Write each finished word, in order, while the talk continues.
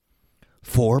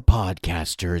Four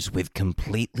podcasters with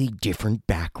completely different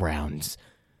backgrounds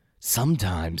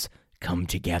sometimes come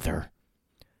together.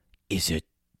 Is it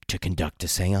to conduct a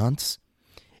seance?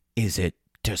 Is it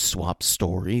to swap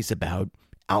stories about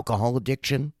alcohol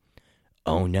addiction?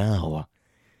 Oh no.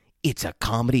 It's a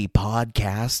comedy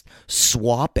podcast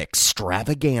swap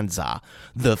extravaganza,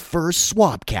 the first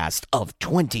swapcast of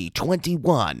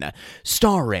 2021,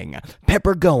 starring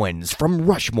Pepper Goins from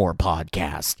Rushmore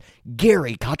Podcast,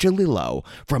 Gary Cacciolillo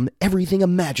from Everything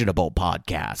Imaginable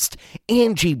Podcast,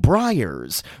 Angie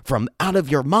Briers from Out of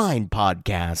Your Mind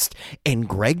Podcast, and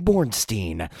Greg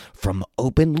Bornstein from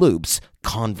Open Loops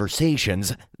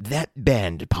Conversations That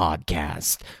Bend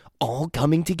Podcast, all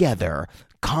coming together.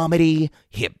 Comedy,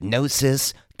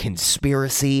 hypnosis,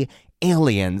 conspiracy,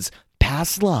 aliens,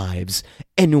 past lives,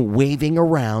 and waving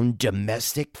around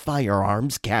domestic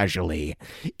firearms casually.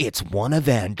 It's one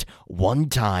event, one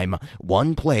time,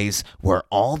 one place where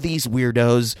all these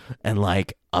weirdos and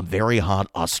like a very hot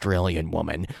Australian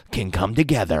woman can come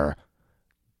together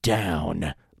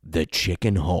down the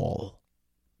chicken hole.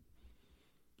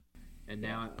 And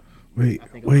now, Wait.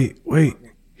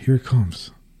 Here it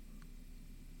comes.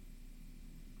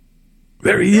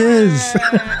 There he is.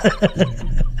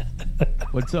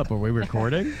 What's up? Are we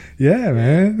recording? Yeah,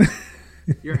 man.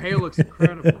 your hair looks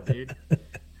incredible, dude.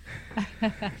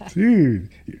 Dude,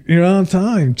 you're on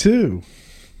time, too.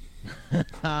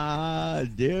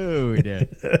 Dude.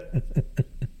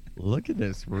 Look at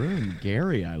this room,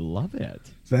 Gary. I love it.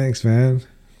 Thanks, man.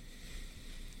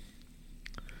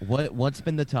 What's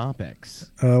been the topics?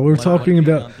 We're talking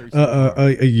about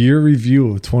a year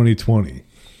review of 2020.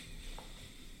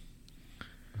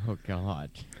 Oh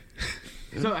God!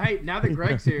 So hey, now that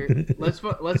Greg's here,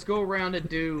 let's go around and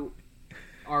do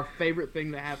our favorite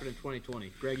thing that happened in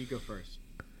 2020. Greg, you go first.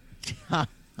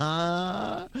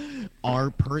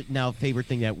 Now favorite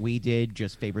thing that we did,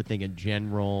 just favorite thing in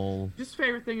general. Just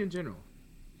favorite thing in general.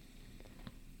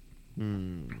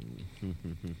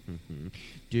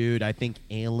 Dude, I think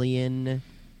Alien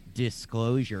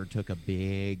Disclosure took a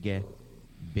big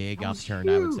upturn.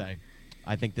 Huge. I would say.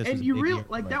 I think this and was you a big real year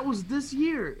like for that was this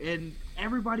year, and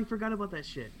everybody forgot about that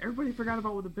shit. Everybody forgot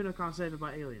about what the Pentagon said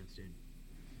about aliens, dude.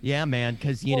 Yeah, man,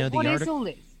 because you know what is all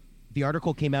this? the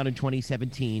article came out in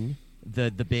 2017.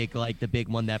 The big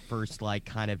one that first like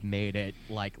kind of made it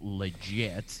like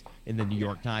legit in the New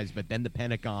York Times, but then the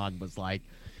Pentagon was like,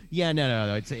 yeah,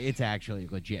 no, it's actually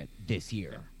legit this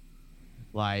year.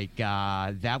 Like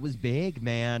that was big,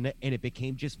 man, and it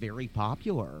became just very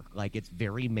popular. Like it's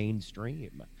very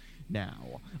mainstream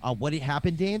now. What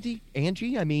happened, Angie?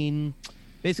 I mean,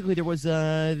 basically there was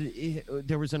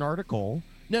an article.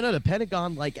 No, the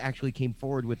Pentagon like actually came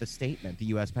forward with a statement. The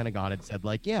U.S. Pentagon had said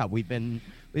like, yeah, we've been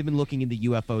looking into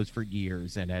UFOs for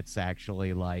years, and it's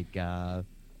actually like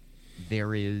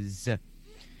there is.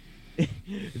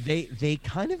 They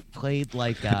kind of played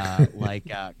like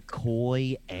a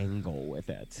coy angle with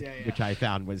it, which I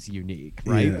found was unique,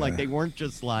 right? Yeah. Like they weren't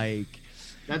just like.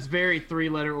 That's very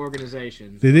three-letter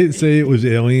organization. They didn't say it was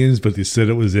aliens, but they said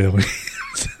it was aliens.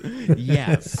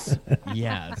 Yes.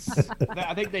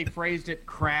 I think they phrased it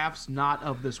crafts not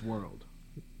of this world.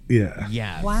 Yeah.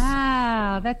 Yes.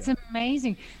 Wow, that's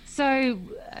amazing. So,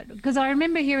 because I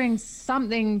remember hearing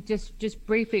something just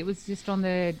briefly, it was just on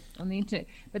the internet,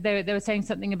 but they were saying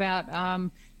something about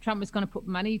Trump was going to put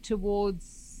money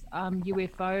towards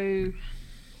UFO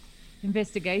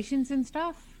investigations and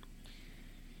stuff.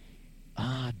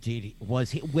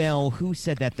 Was he? Well, who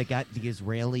said that? The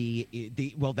Israeli.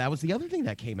 That was the other thing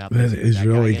that came out. That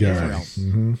Israeli guy.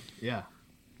 Mm-hmm. Yeah.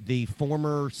 The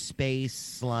former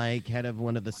space, head of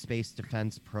one of the space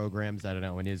defense programs, I don't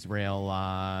know, in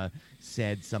Israel,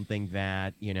 said something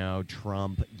that,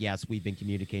 Trump, yes, we've been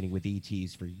communicating with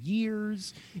ETs for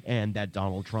years, and that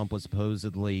Donald Trump was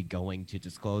supposedly going to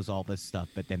disclose all this stuff,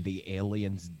 but then the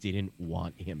aliens didn't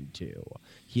want him to.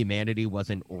 Humanity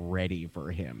wasn't ready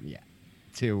for him yet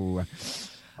to...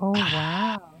 Oh,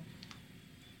 wow.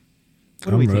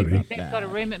 What do we think ready. about They've that? got a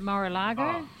room at Mar-a-Lago?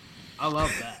 Oh. I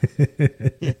love that.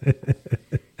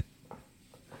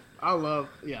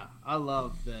 I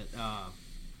love that.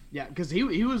 Because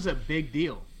he was a big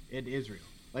deal in Israel.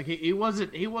 Like he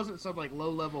wasn't some like low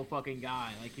level fucking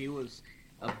guy. Like he was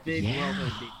a big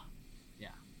well-known deal. Yeah.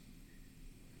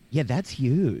 Yeah, that's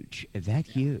huge.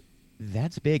 Huge.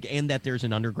 That's big, and that there's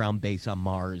an underground base on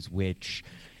Mars, which,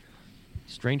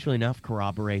 strangely enough,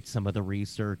 corroborates some of the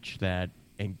research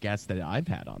and guests that I've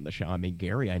had on the show. I mean,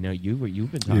 Gary, I know you've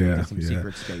been talking to some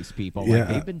secret space people. Yeah. Like,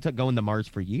 they've been going to Mars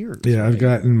for years. Yeah, right? I've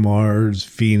gotten Mars,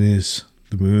 Venus,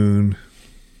 the moon,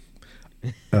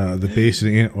 the base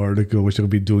in Antarctica, which I'll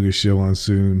be doing a show on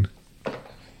soon.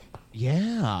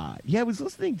 Yeah, I was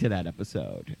listening to that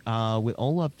episode with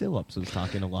Olaf Phillips was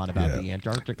talking a lot about the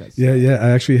Antarctica stuff. Yeah.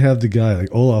 I actually have the guy, like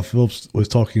Olaf Phillips was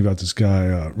talking about this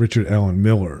guy, Richard Allen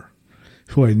Miller,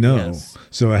 who I know. Yes.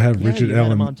 So I have Richard you had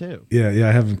Allen him on too. Yeah,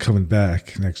 I have him coming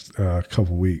back next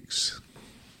couple weeks.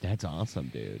 That's awesome,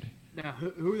 dude. Now,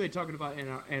 who are they talking about in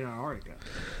Antarctica?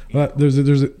 There's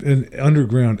an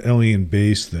underground alien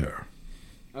base there.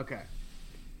 Okay.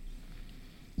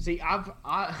 See,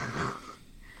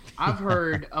 I've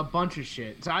heard a bunch of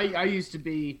shit. So I used to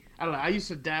be, I don't know, I used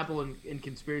to dabble in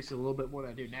conspiracy a little bit more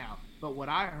than I do now. But what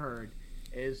I heard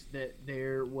is that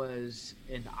there was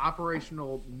an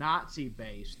operational Nazi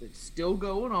base that's still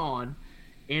going on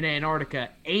in Antarctica,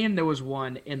 and there was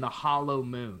one in the Hollow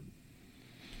Moon.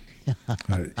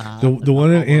 Right. The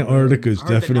one in Antarctica has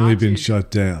definitely been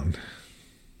shut down.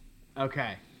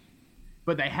 Okay.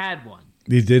 But they had one.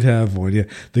 They did have one, yeah.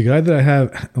 The guy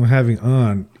that I'm having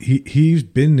on, he's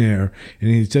been there, and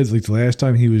he says like the last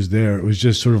time he was there, it was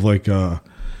just sort of like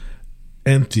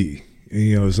empty.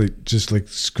 You know, it was like just like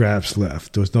scraps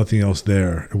left. There was nothing else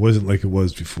there. It wasn't like it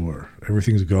was before.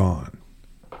 Everything's gone.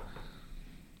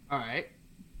 All right.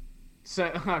 So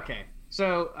okay.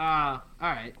 So all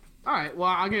right. All right. Well,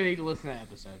 I'm gonna need to listen to that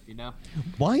episode. You know.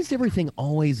 Why is everything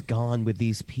always gone with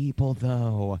these people,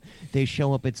 though? They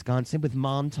show up, it's gone. Same with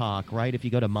Montauk, right? If you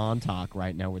go to Montauk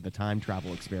right now, where the time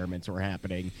travel experiments are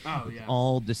happening, it's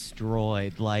all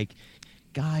destroyed. Like,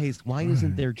 guys, why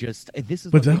isn't there just this?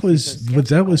 Is but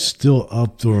that was still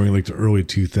up during like the early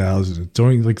 2000s.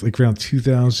 During like around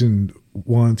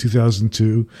 2001,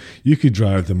 2002, you could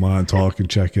drive to Montauk and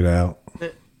check it out.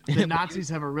 The Nazis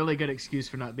have a really good excuse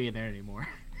for not being there anymore.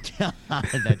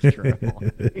 That's true.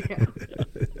 Yeah.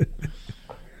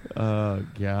 Oh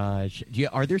gosh,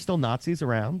 are there still Nazis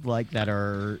around like that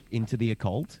are into the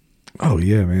occult? Oh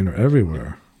yeah, man, they're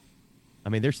everywhere. I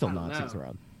mean, there's still I don't Nazis know.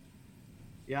 around.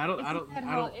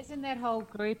 Yeah, Isn't that whole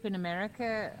group in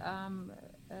America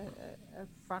a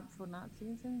front for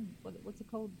Nazism? What's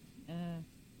it called?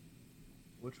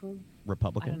 Which one? I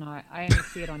Republican. don't know. I only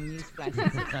see it on news flashes.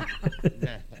 There's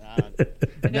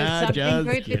Nah, something just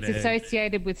group kidding. that's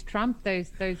associated with Trump.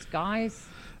 Those guys.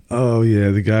 Oh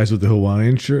yeah, the guys with the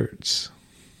Hawaiian shirts.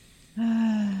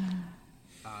 I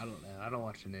don't know. I don't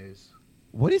watch the news.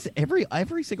 What is every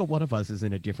single one of us is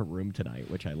in a different room tonight,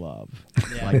 which I love.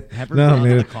 Yeah. Like, Pepper's No out of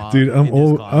man, the closet, dude, I'm in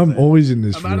his closet. always in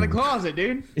this I'm room. out of the closet,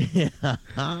 dude.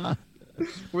 Yeah.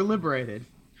 We're liberated.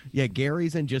 Yeah,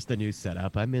 Gary's in just the new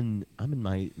setup. I'm in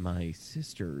my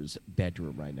sister's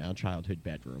bedroom right now, childhood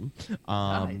bedroom.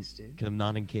 Nice, dude. Because I'm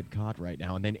not in Cape Cod right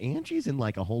now, and then Angie's in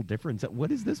like a whole different. What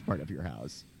is this part of your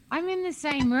house? I'm in the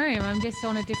same room. I'm just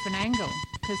on a different angle.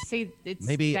 Because see, it's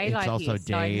Maybe daylight it's also here,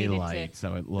 so I needed daylight, to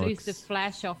so it lose looks. the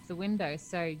flash off the window.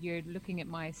 So you're looking at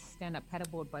my stand-up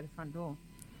paddleboard by the front door.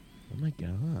 Oh my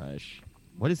gosh,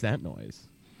 what is that noise?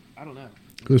 I don't know.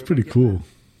 It was pretty cool.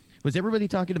 Was everybody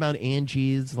talking about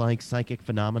Angie's like psychic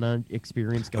phenomena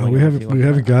experience going? we on haven't- too? we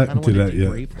haven't I gotten kinda to wanna that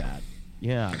yet. debrief that.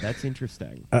 Yeah, that's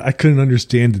interesting. I couldn't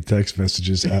understand the text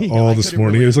messages at Yeah, all I this couldn't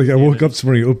morning. really It was like I understand woke it. up this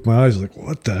morning, opened my eyes, like,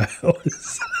 what the hell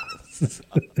is this?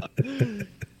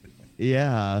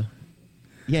 Yeah.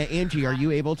 Yeah, Angie, are you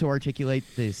able to articulate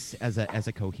this as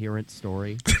a coherent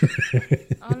story?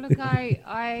 Oh look,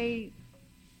 I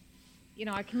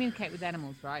communicate with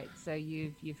animals, right? So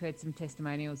you've heard some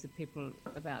testimonials of people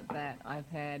about that. I've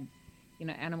had,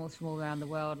 animals from all around the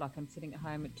world. Like I'm sitting at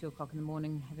home at 2:00 in the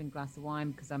morning having a glass of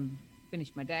wine because I'm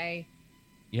finished my day,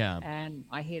 Yeah. and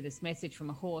I hear this message from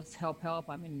a horse, help,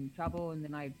 I'm in trouble, and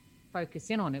then I focus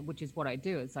in on it, which is what I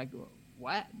do. It's like,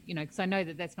 what? Because I know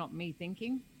that that's not me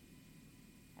thinking.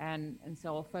 And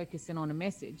so I'll focus in on a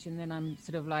message, and then I'm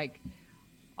sort of like,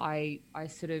 I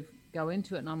sort of go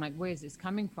into it, and I'm like, where's this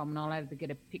coming from? And I'll either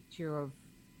get a picture of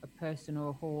a person or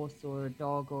a horse or a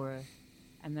dog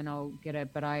and then I'll get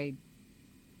it. But I,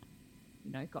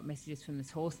 got messages from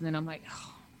this horse, and then I'm like,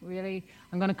 oh, really?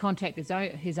 I'm going to contact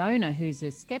his owner, who's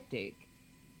a skeptic,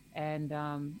 and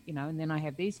and then I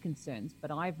have these concerns.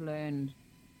 But I've learned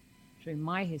through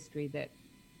my history that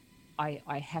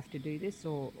I have to do this,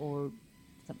 or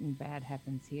something bad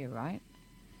happens here, right?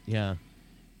 Yeah.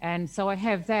 And so I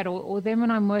have that, or then when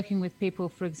I'm working with people,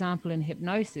 for example, in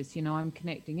hypnosis, I'm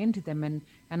connecting into them, and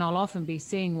I'll often be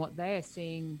seeing what they're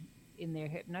seeing in their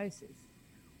hypnosis,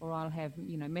 or I'll have,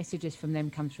 messages from them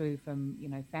come through from,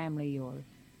 family or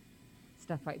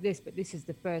stuff like this. But this is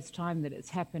the first time that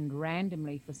it's happened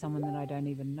randomly for someone that I don't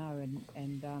even know.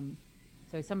 And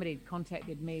so somebody had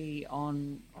contacted me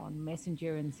on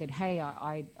Messenger and said, hey,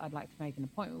 I'd like to make an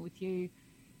appointment with you.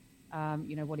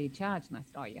 What do you charge? And I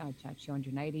said, oh, yeah, I charge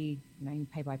 $280. You can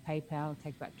pay by PayPal,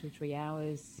 take about 2 or 3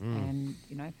 hours. And,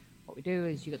 what we do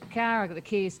is you got the car, I got the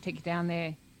keys, take you down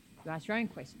there, you ask your own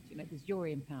questions, you know, because you're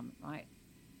empowerment, right?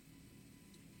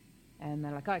 And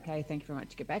they're like, okay, thank you very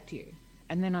much, get back to you.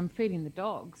 And then I'm feeding the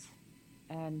dogs,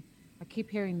 and I keep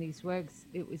hearing these words,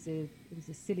 it was a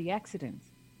silly accident.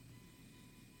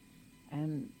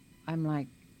 And I'm like,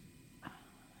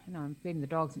 you know, I'm feeding the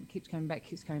dogs and it keeps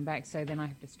coming back. So then I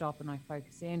have to stop and I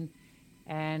focus in,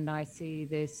 and I see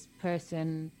this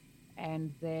person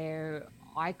and their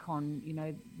icon, you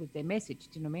know, with their message.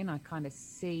 Do you know what I mean? I kind of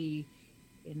see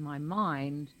in my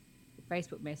mind the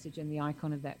Facebook message and the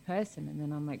icon of that person. And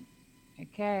then I'm like,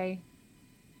 okay.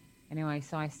 Anyway,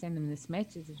 so I send them this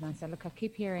message and I say, look, I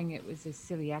keep hearing it was a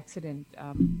silly accident.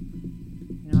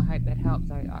 You know, I hope that helps.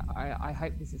 I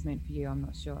hope this is meant for you. I'm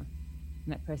not sure.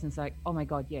 And that person's like, oh my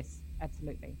God, yes,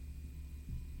 absolutely.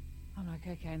 I'm like,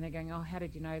 okay. And they're going, oh, how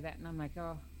did you know that? And I'm like,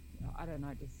 oh, I don't know.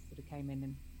 It just sort of came in,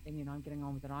 and then, you know, I'm getting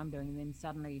on with what I'm doing. And then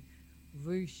suddenly,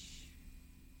 whoosh,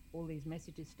 all these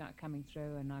messages start coming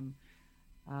through, and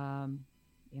I'm,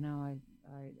 you know,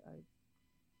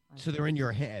 So they're in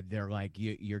your head. They're like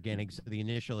you're getting. So the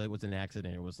initial, it was an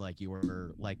accident. It was like you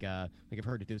were like I've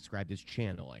heard it described as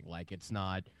channeling. Like it's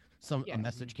not a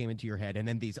message came into your head, and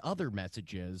then these other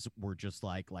messages were just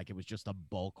like it was just a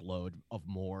bulk load of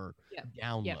more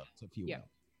downloads, if you will.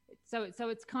 So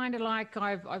it's kind of like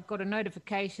I've got a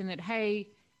notification that, hey,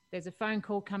 there's a phone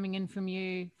call coming in from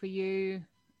you for you,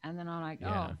 and then I'm like,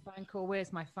 oh, phone call.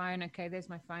 Where's my phone? Okay, there's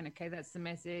my phone. Okay, that's the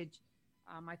message.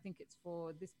 I think it's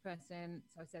for this person.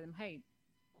 So I say to them, hey,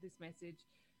 this message.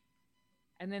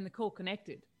 And then the call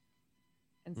connected.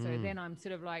 And so then I'm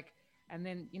sort of like, and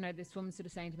then, you know, this woman's sort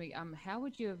of saying to me, how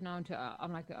would you have known to,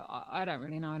 I'm like, I don't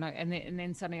really know. And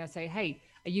then suddenly I say, hey,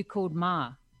 are you called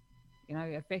Ma? You know,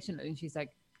 affectionately. And she's like,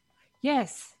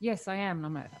 yes, I am. And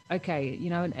I'm like, okay, you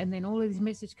know, and then all of these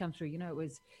messages come through, you know,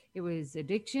 it was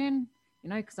addiction, you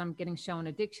know, because I'm getting shown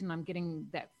addiction. I'm getting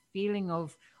that feeling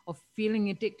of feeling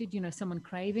addicted, you know, someone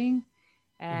craving,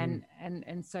 and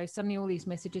so suddenly all these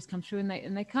messages come through,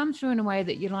 and they come through in a way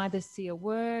that you'll either see a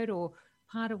word or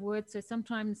part of words. So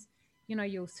sometimes, you know,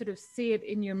 you'll sort of see it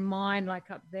in your mind,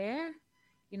 like up there,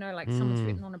 you know, like someone's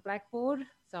written on a blackboard.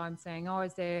 So I'm saying, oh,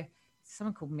 is there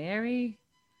someone called Mary?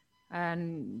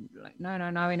 And like, no.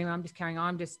 Anyway, I'm just carrying on.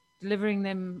 I'm just delivering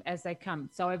them as they come.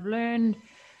 So I've learned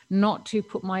not to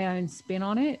put my own spin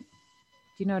on it.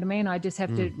 Do you know what I mean? I just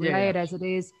have to relay it as it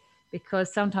is,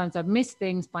 because sometimes I've missed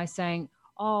things by saying,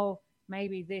 oh,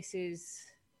 maybe this is,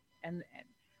 and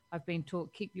I've been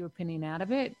taught, keep your opinion out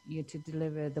of it. You're to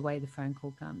deliver the way the phone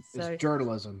call comes. So it's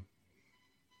journalism.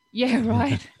 Yeah,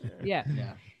 right. Yeah.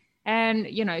 And,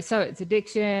 you know, so it's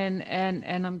addiction,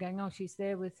 and I'm going, oh, she's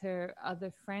there with her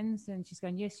other friends, and she's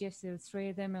going, yes, there's 3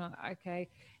 of them. And I'm like, okay.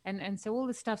 And so all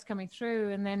this stuff's coming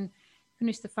through, and then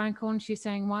finish the phone call, and she's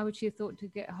saying, why would she have thought to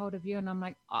get a hold of you? And I'm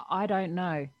like, I don't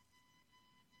know,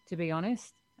 to be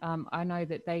honest. I know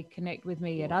that they connect with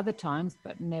me at other times,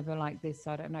 but never like this. So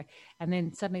I don't know. And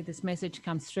then suddenly this message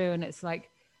comes through, and it's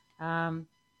like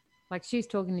she's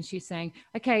talking and she's saying,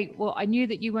 okay, well, I knew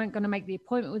that you weren't going to make the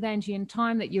appointment with Angie in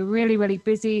time, that you're really, really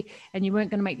busy and you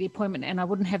weren't going to make the appointment, and I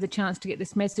wouldn't have the chance to get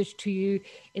this message to you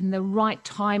in the right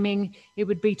timing. It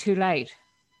would be too late.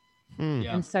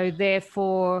 And so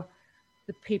therefore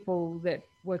the people that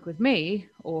work with me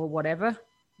or whatever,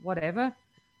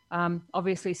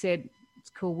 obviously said, it's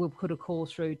cool, we'll put a call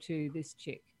through to this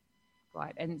chick.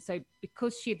 Right. And so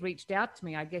because she had reached out to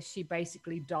me, I guess she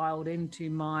basically dialed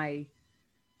into my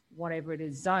whatever it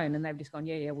is zone, and they've just gone,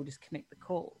 yeah, we'll just connect the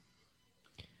call.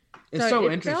 It's so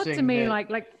it interesting. felt to me like,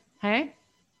 hey?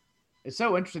 It's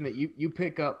so interesting that you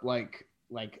pick up like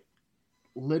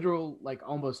literal, like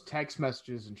almost text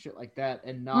messages and shit like that,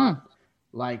 and not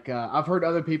like I've heard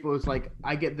other people, it's like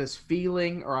I get this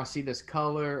feeling or I see this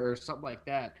color or something like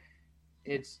that.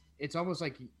 It's almost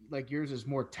like yours is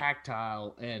more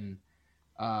tactile and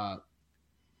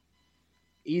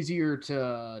easier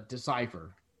to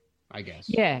decipher, I guess.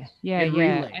 Yeah.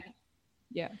 Well,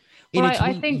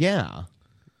 I think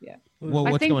Well,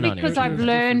 what's going on here? Because I've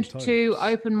learned to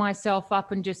open myself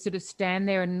up and just sort of stand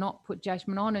there and not put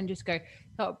judgment on, and just go,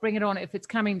 oh, bring it on. If it's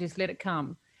coming, just let it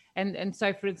come. And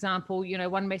so, for example, you know,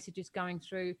 one message is going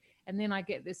through, and then I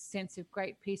get this sense of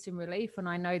great peace and relief, and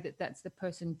I know that that's the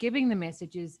person giving the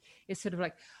messages is sort of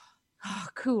like, oh,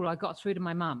 cool, I got through to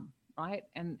my mum, right?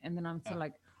 And then I'm sort of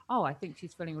like, oh, I think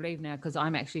she's feeling relieved now because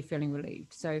I'm actually feeling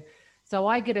relieved. So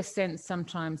I get a sense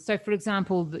sometimes. So, for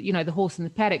example, you know, the horse in the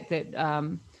paddock that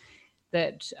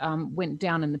went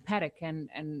down in the paddock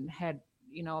and had,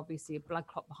 you know, obviously a blood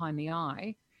clot behind the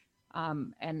eye.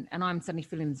 And I'm suddenly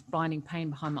feeling this blinding pain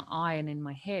behind my eye and in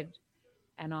my head.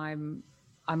 And I'm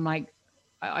like,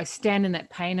 I stand in that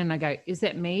pain and I go, is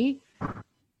that me?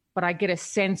 But I get a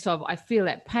sense of, I feel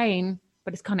that pain,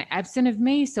 but it's kind of absent of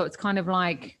me. So it's kind of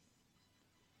like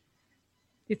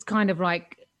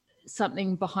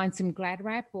something behind some glad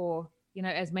wrap, or, you know,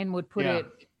 as men would put it,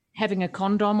 having a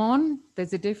condom on.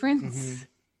 There's a difference. Mm-hmm.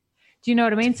 Do you know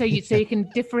what I mean? So you can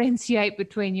differentiate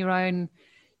between your own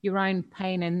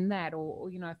pain and that, or,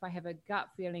 you know, if I have a gut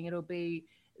feeling, it'll be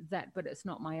that, but it's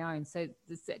not my own. So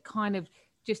there's that kind of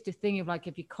just a thing of like,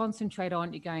 if you concentrate on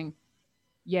it, you're going,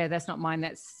 yeah, that's not mine.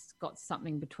 That's got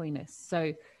something between us.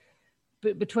 So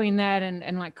between that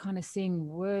and like kind of seeing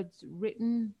words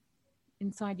written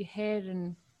inside your head.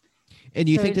 And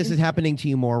you so think this is happening to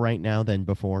you more right now than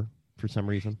before for some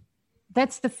reason?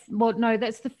 That's the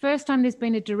first time there's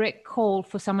been a direct call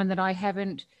for someone that I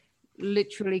haven't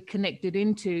literally connected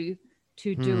into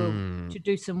to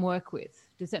do some work with.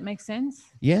 Does that make sense?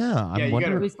 Yeah, I'm you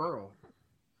wondering. got a referral.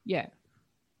 Yeah,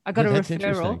 I got a That's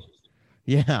referral. interesting.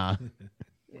 Yeah.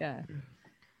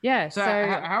 Yeah. So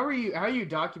how are you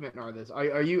documenting all this?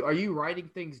 Are you writing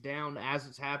things down as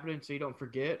it's happening so you don't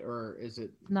forget, or is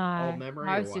it all memory?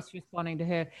 I was just responding to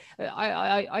her.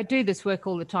 I do this work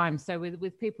all the time. So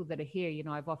with people that are here, you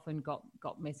know, I've often got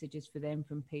messages for them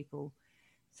from people.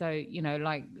 So, you know,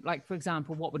 like for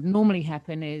example, what would normally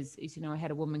happen is you know, I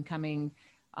had a woman coming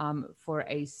for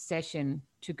a session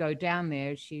to go down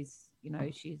there. She's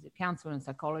a counselor and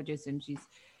psychologist, and she's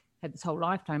had this whole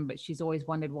lifetime, but she's always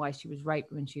wondered why she was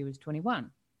raped when she was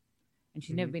 21, and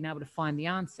she's never been able to find the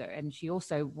answer. And she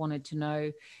also wanted to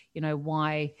know, you know,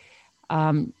 why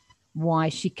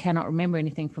she cannot remember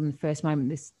anything from the first moment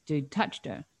this dude touched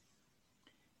her.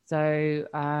 So,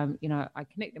 you know, I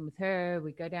connect them with her.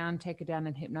 We go down, take her down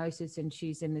in hypnosis, and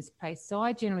she's in this place. So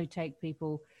I generally take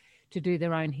people to do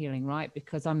their own healing, right?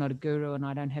 Because I'm not a guru and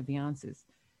I don't have the answers.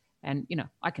 And, you know,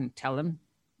 I can tell them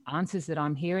answers that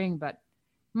I'm hearing, but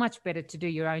much better to do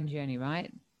your own journey, right?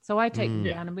 So I take them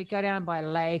down, and we go down by a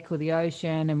lake or the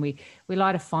ocean, and we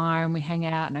light a fire and we hang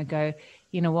out, and I go,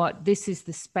 you know what, this is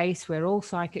the space where all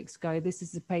psychics go. This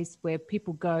is the place where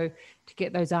people go to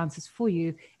get those answers for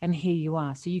you, and here you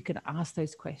are. So you can ask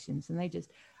those questions, and they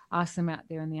just ask them out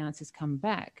there and the answers come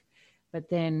back. But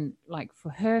then, like for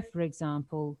her, for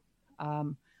example,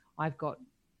 I've got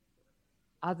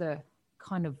other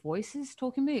kind of voices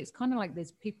talking to me. It's kind of like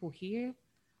there's people here,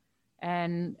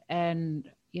 and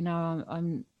you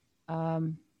know,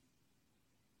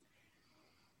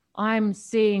 I'm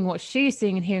seeing what she's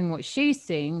seeing and hearing what she's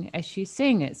seeing as she's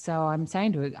seeing it. So I'm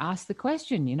saying to her, ask the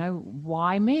question, you know,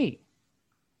 why me?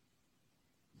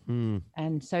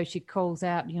 And so she calls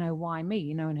out, you know, why me,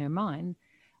 you know, in her mind.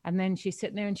 And then she's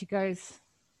sitting there and she goes,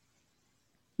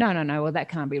 no, well, that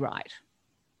can't be right.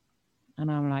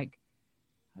 And I'm like,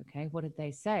 okay, what did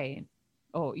they say?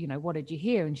 Or, you know, what did you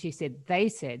hear? And she said, they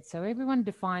said. So everyone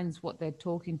defines what they're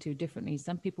talking to differently.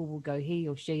 Some people will go he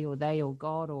or she or they or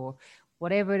God or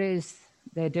whatever it is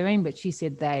they're doing. But she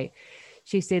said they.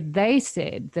 She said, they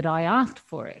said that I asked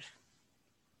for it.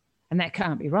 And that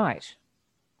can't be right.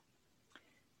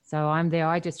 So I'm there.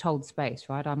 I just hold space,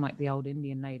 right? I'm like the old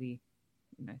Indian lady,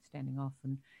 you know, standing off.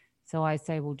 And so I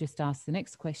say, well, just ask the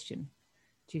next question.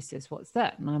 She says, what's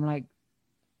that? And I'm like,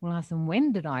 well, ask them,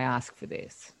 when did I ask for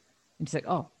this? And she's like,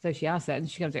 oh, so she asked that. And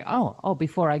she goes, oh,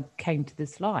 before I came to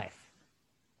this life.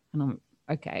 And I'm,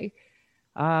 okay.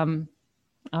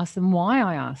 Ask them why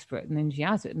I asked for it. And then she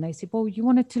asked it. And they said, well, you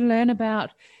wanted to learn about,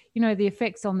 you know, the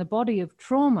effects on the body of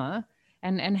trauma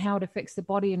and how it affects the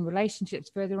body in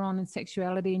relationships further on in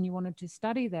sexuality. And you wanted to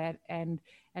study that and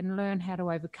learn how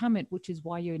to overcome it, which is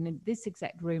why you're in this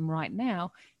exact room right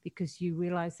now, because you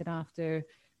realize that after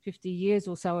 50 years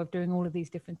or so of doing all of these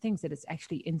different things, that it's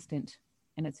actually instant.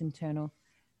 And it's internal.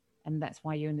 And that's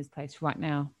why you're in this place right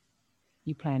now.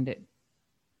 You planned it.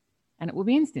 And it will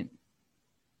be instant.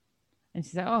 And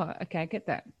she's like, oh, okay, I get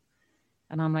that.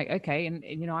 And I'm like, okay. And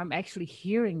you know, I'm actually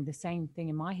hearing the same thing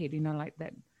in my head, you know, like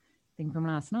that thing from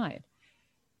last night.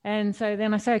 And so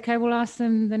then I say, okay, we'll ask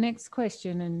them the next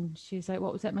question. And she's like,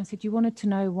 what was that? And I said, you wanted to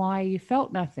know why you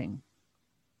felt nothing,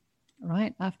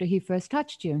 right? After he first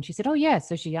touched you. And she said, oh, yeah.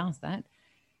 So she asked that.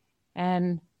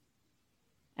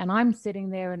 And I'm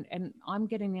sitting there and I'm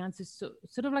getting the answers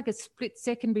sort of like a split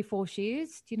second before she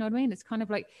is. Do you know what I mean? It's kind of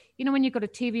like, you know, when you've got a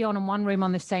TV on in one room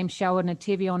on the same show and a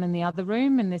TV on in the other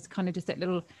room, and there's kind of just that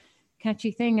little catchy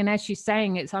thing. And as she's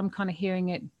saying it, so I'm kind of hearing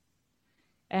it.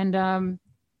 And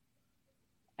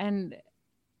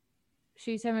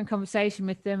she's having a conversation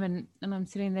with them, and I'm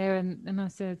sitting there and I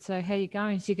said, so how you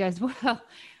going? She goes,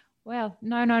 well,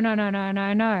 no.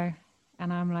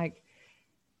 And I'm like,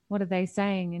 what are they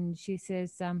saying? And she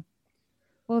says,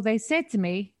 well, they said to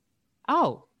me,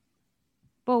 oh,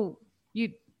 well,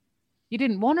 you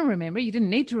didn't want to remember it. You didn't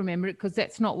need to remember it because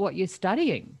that's not what you're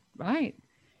studying, right?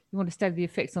 You want to study the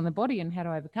effects on the body and how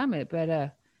to overcome it.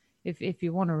 But if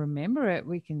you want to remember it,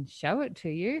 we can show it to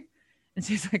you. And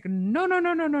she's like, no,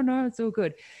 it's all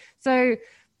good. So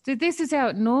this is how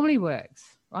it normally works,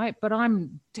 right? But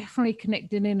I'm definitely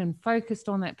connected in and focused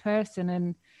on that person.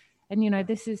 And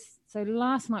so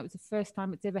last night was the first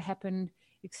time it's ever happened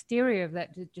exterior of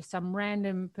that to just some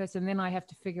random person. Then I have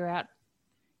to figure out,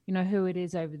 who it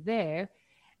is over there.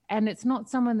 And it's not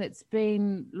someone that's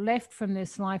been left from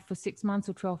this life for 6 months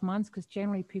or 12 months, because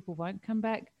generally people won't come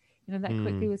back, that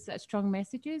quickly with such strong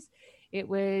messages. It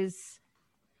was,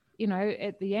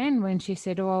 at the end when she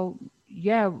said,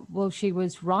 she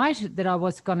was right that I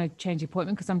was going to change the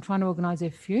appointment because I'm trying to organize her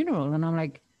funeral. And I'm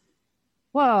like,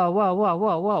 whoa,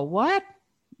 what?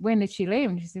 When did she leave?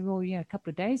 And she said, a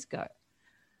couple of days ago.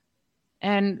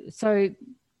 And so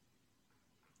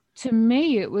to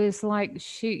me, it was like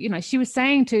she was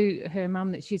saying to her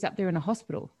mum that she's up there in a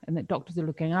hospital and that doctors are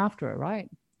looking after her, right?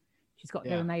 She's got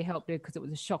there and they helped her because it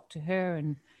was a shock to her.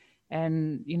 And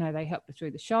they helped her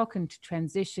through the shock and to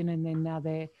transition. And then now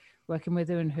they're working with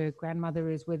her and her grandmother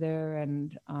is with her.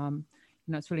 And,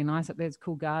 it's really nice up there. It's a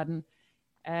cool garden.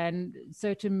 And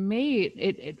so to me,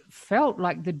 it felt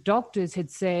like the doctors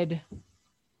had said,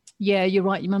 yeah, you're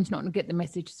right. Your mum's not going to get the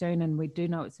message soon, and we do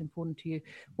know it's important to you.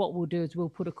 What we'll do is we'll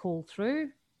put a call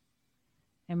through,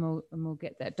 and we'll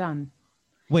get that done.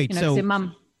 Wait, so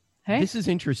Mum, hey? This is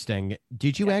interesting.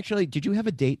 Did you have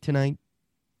a date tonight?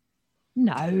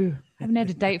 No, I haven't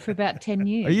had a date for about 10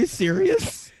 years. Are you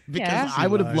serious? Because Yeah. I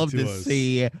would have loved to us.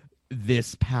 see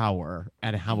this power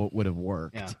and how it would have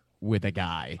worked with a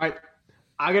guy. All right,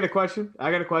 I got a question.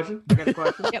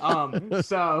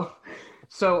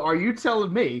 So are you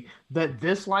telling me that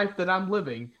this life that I'm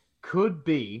living could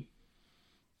be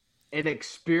an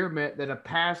experiment that a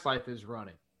past life is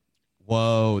running?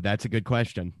 Whoa, that's a good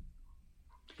question.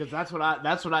 Because that's what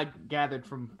I gathered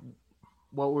from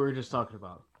what we were just talking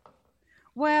about.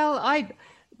 Well,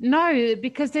 no,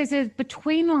 because there's a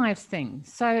between lives thing.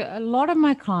 So a lot of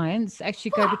my clients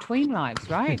actually go between lives,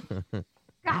 right?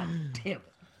 God damn it.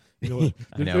 You know what?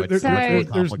 I know, There's no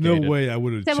complicated. way I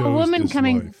would have So chose a woman this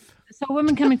coming, life. so a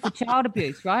woman coming for child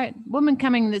abuse, right? Woman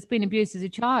coming that's been abused as a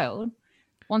child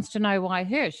wants to know why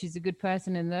her. She's a good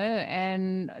person in there,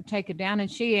 and take her down,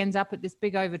 and she ends up at this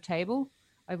big oval table,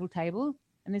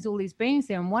 and there's all these beings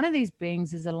there, and one of these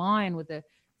beings is a lion with a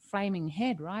flaming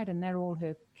head, right? And they're all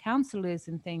her counselors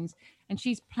and things, and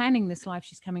she's planning this life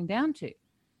she's coming down to.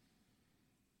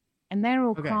 And they're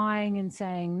all crying and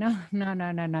saying,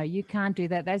 no, you can't do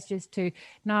that. That's just too,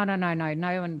 no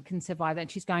one can survive that.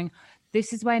 And she's going,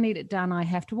 this is why I need it done. I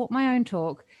have to walk my own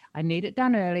talk. I need it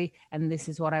done early, and this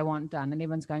is what I want done. And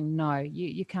everyone's going, no,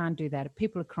 you can't do that.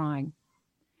 People are crying.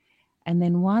 And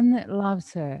then one that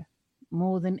loves her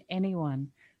more than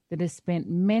anyone, that has spent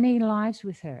many lives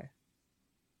with her,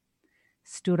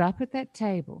 stood up at that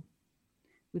table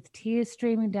with tears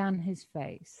streaming down his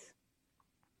face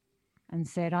and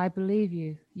said, I believe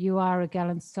you. You are a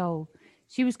gallant soul.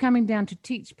 She was coming down to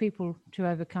teach people to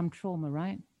overcome trauma,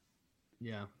 right?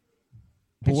 Yeah.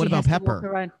 But what about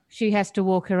Pepper? She has to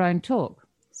walk her own talk.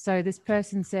 So this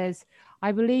person says,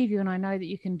 I believe you and I know that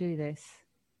you can do this.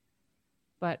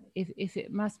 But if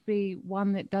it must be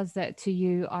one that does that to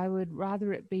you, I would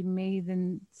rather it be me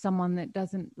than someone that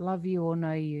doesn't love you or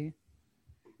know you.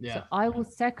 Yeah. So I will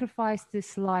sacrifice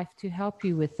this life to help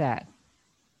you with that.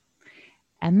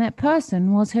 And that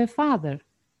person was her father.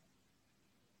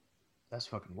 That's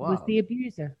fucking wild. Was the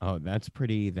abuser. Oh, that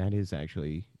is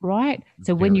actually Right?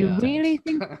 So when you intense. really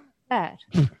think of that,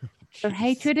 her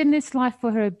hatred in this life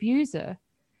for her abuser,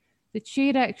 that she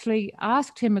had actually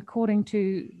asked him, according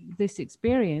to this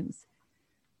experience,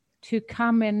 to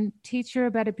come and teach her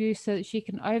about abuse so that she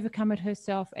can overcome it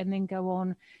herself and then go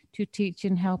on to teach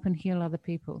and help and heal other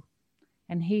people.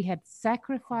 And he had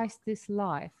sacrificed this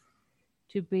life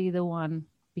to be the one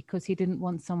because he didn't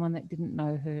want someone that didn't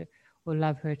know her or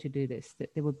love her to do this,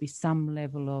 that there would be some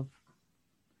level of...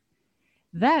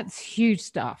 That's huge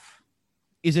stuff.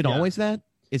 Is it always that?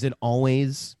 Is it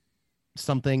always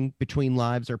something between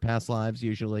lives or past lives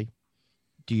usually?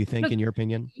 Do you think, Look, in your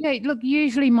opinion? Yeah, look,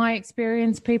 usually my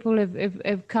experience, people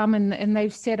have come and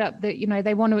they've set up that,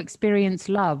 they want to experience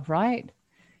love, right?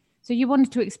 So you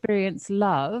wanted to experience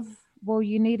love. Well,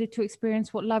 you needed to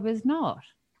experience what love is not.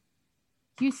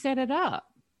 You set it up.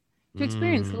 To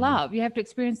experience love, you have to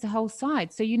experience the whole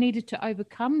side. So you needed to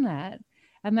overcome that.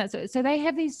 And so they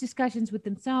have these discussions with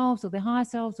themselves or their higher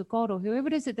selves or God or whoever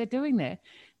it is that they're doing there.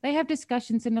 They have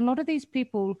discussions, and a lot of these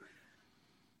people,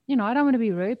 I don't want to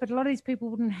be rude, but a lot of these people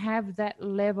wouldn't have that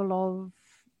level of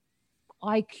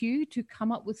IQ to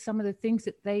come up with some of the things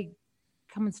that they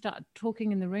come and start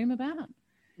talking in the room about.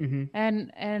 Mm-hmm.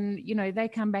 And you know, they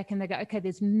come back and they go, okay,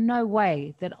 there's no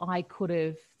way that I could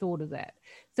have thought of that.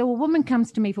 So a woman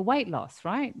comes to me for weight loss,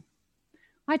 right?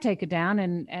 I take her down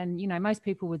and you know, most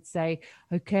people would say,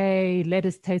 okay,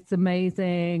 lettuce tastes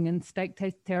amazing and steak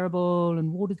tastes terrible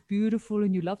and water's beautiful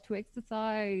and you love to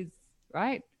exercise,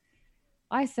 right?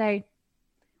 I say,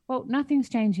 well, nothing's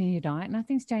changing in your diet,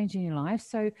 nothing's changing in your life.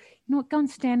 So, you know what, go and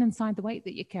stand inside the weight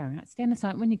that you're carrying. Right? Stand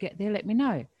aside. When you get there, let me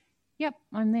know. Yep,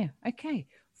 I'm there. Okay.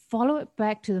 Follow it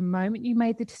back to the moment you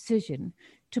made the decision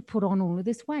to put on all of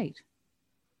this weight.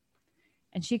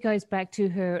 And she goes back to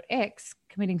her ex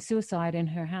committing suicide in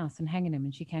her house and hanging him.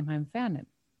 And she came home and found him.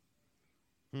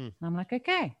 And I'm like,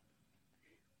 okay,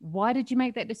 why did you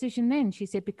make that decision then? She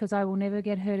said, because I will never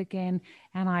get hurt again.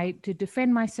 And to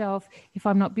defend myself, if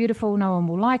I'm not beautiful, no one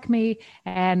will like me.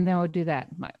 And then I'll do that.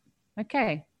 I'm like,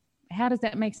 okay, how does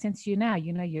that make sense to you now?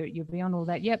 You know, you're beyond all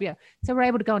that. Yep. So we're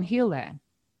able to go and heal that.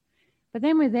 But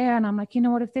then we're there and I'm like, you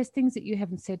know what, if there's things that you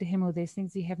haven't said to him or there's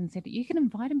things you haven't said, you can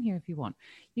invite him here if you want.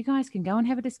 You guys can go and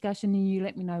have a discussion and you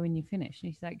let me know when you finish.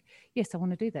 And she's like, yes, I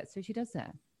want to do that. So she does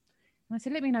that. And I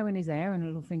said, let me know when he's there. And a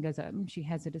little thing goes up and she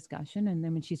has a discussion. And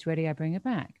then when she's ready, I bring her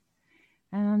back.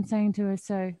 And I'm saying to her,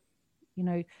 so, you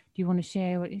know, do you want to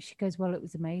share what? She goes, well, it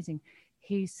was amazing.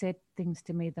 He said things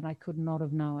to me that I could not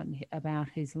have known about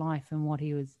his life and what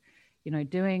he was, you know,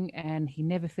 doing. And he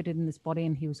never fitted in this body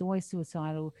and he was always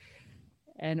suicidal.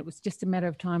 And it was just a matter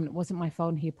of time. It wasn't my fault.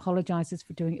 And he apologizes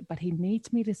for doing it, but he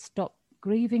needs me to stop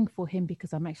grieving for him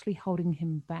because I'm actually holding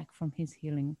him back from his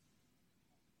healing.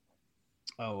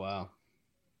 Oh, wow.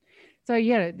 So,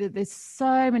 yeah, there's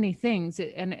so many things.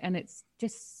 And it's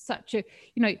just such a,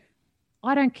 you know,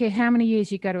 I don't care how many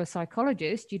years you go to a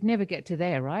psychologist, you'd never get to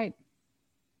there, right?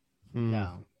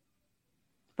 No.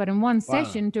 But in one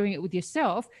session, doing it with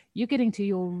yourself, you're getting to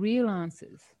your real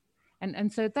answers.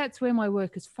 And so that's where my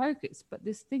work is focused. But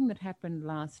this thing that happened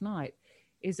last night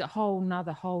is a whole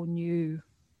new,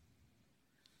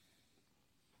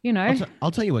 you know. I'll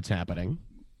tell you what's happening.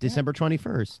 December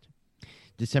 21st.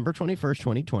 December 21st,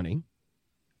 2020,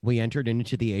 we entered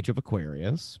into the age of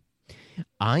Aquarius.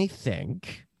 I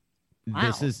think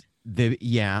this is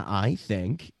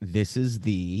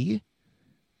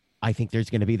I think there's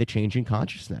going to be the change in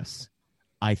consciousness.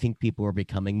 I think people are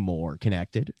becoming more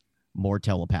connected, more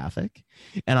telepathic.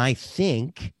 And I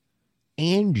think,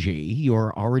 Angie,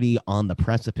 you're already on the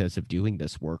precipice of doing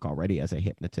this work already as a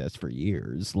hypnotist for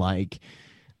years. Like,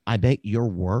 I bet your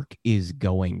work is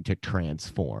going to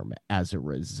transform as a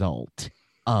result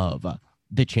of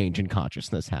the change in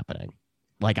consciousness happening.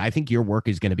 Like, I think your work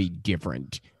is going to be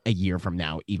different a year from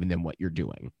now, even than what you're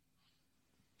doing.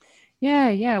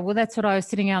 Yeah. Well, that's what I was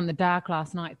sitting out in the dark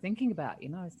last night thinking about. You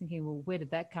know, I was thinking, well, where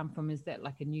did that come from? Is that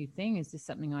like a new thing? Is this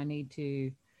something I need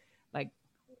to, like,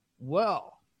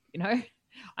 well, you know,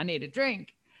 I need a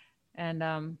drink.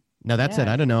 And now, that said,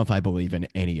 I don't know if I believe in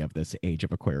any of this Age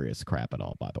of Aquarius crap at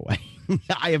all, by the way.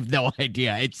 I have no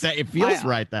idea. It feels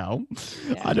right, though.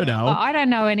 Yeah. I don't know. I don't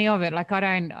know any of it. Like, I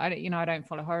don't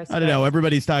follow horoscopes. I don't know.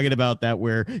 Everybody's talking about that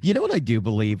where, you know what I do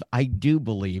believe? I do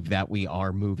believe that we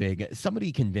are moving.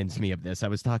 Somebody convinced me of this. I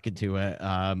was talking to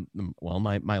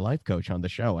my life coach on the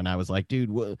show, and I was like,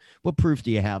 dude, what proof do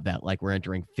you have that, like, we're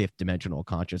entering fifth dimensional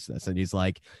consciousness? And he's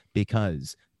like,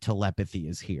 because telepathy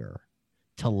is here.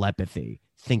 Telepathy.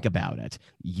 Think about it.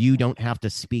 You don't have to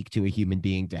speak to a human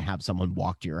being to have someone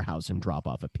walk to your house and drop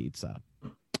off a pizza.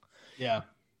 Yeah.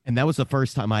 And that was the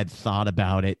first time I'd thought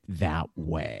about it that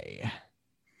way.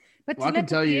 But I can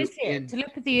tell you,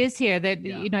 telepathy is here. That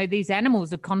you know, these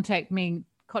animals are contacting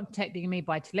me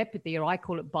by telepathy, or I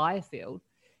call it biofield.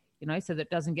 You know, so that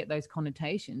it doesn't get those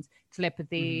connotations.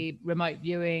 Telepathy, remote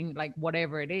viewing, like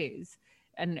whatever it is.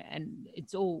 And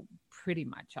it's all pretty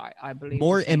much, I believe.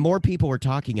 More people are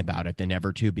talking about it than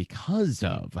ever, too, because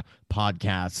of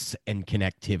podcasts and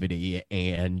connectivity.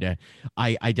 And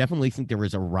I definitely think there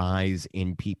was a rise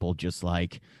in people just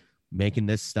like making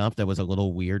this stuff that was a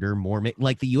little weirder, more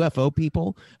like the UFO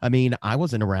people. I mean, I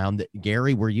wasn't around.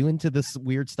 Gary, were you into this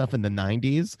weird stuff in the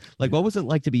 90s? Like, what was it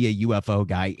like to be a UFO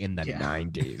guy in the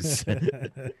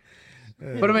 90s?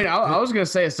 But I mean, I was going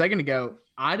to say a second ago,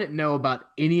 I didn't know about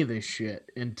any of this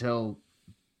shit until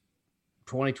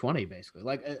 2020, basically.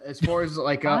 Like, as far as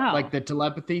like like the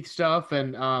telepathy stuff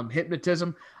and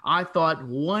hypnotism, I thought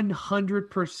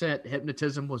 100%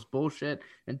 hypnotism was bullshit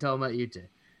until I met you two.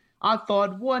 I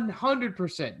thought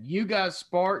 100%. You guys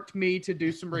sparked me to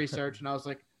do some research, and I was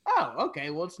like, oh, okay,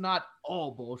 well, it's not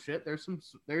all bullshit. There's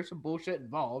some bullshit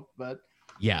involved, but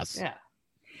yes, yeah.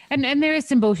 And there is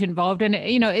some bullshit involved, and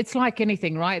it's like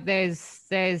anything, right? There's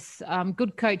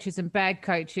good coaches and bad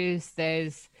coaches.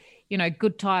 There's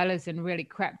good tilers and really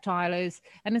crap tilers,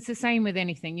 and it's the same with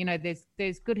anything.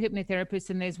 There's good hypnotherapists,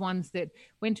 and there's ones that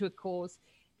went to a course,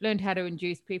 learned how to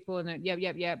induce people, and then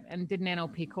yep, and did an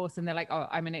NLP course, and they're like, oh,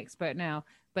 I'm an expert now.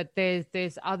 But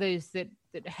there's others that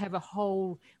have a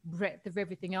whole breadth of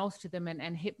everything else to them,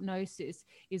 and hypnosis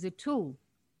is a tool.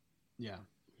 Yeah.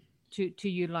 To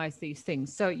utilize these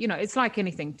things. So, it's like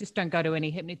anything. Just don't go to any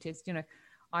hypnotist.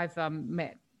 I've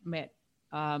met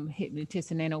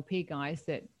hypnotists and NLP guys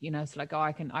that, it's like, oh,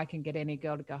 I can get any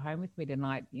girl to go home with me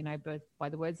tonight, but by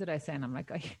the words that I say, and I'm like,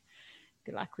 oh,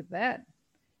 good luck with that.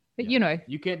 But you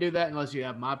can't do that unless you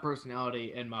have my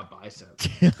personality and my biceps.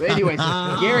 But anyways,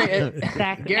 Gary,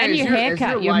 exactly. And your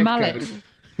haircut, your mullet. Coach,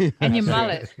 and your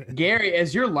mullet. Gary,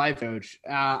 as your life coach,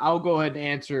 I'll go ahead and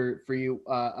answer for you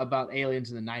about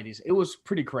aliens in the 90s. It was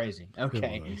pretty crazy.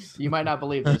 Okay. You might not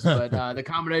believe this, but the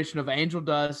combination of angel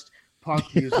dust, punk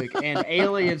music, and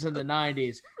aliens in the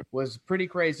 90s was pretty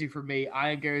crazy for me. I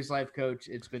am Gary's life coach.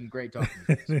 It's been great talking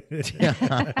to you.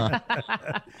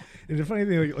 And the funny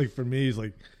thing, like for me, is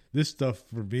like this stuff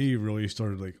for me really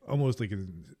started like almost like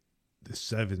in the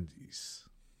 70s.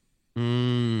 I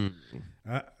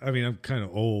mean, I'm kind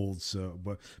of old, so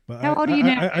but how old are you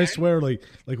now? I swear, like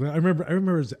when I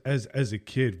remember as a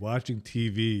kid watching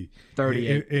TV,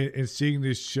 38, and seeing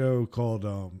this show called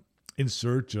In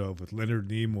Search of with Leonard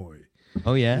Nimoy.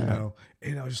 Oh yeah,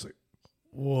 and I was just like,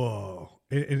 whoa!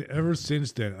 And ever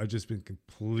since then, I've just been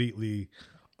completely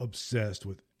obsessed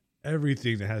with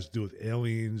everything that has to do with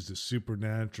aliens, the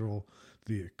supernatural,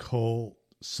 the occult,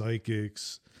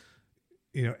 psychics.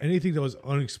 Anything that was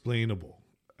unexplainable,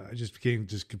 I just became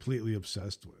completely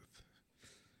obsessed with.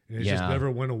 And it just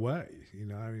never went away.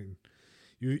 I mean,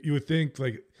 you would think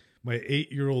like my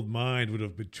 8-year-old mind would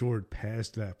have matured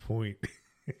past that point.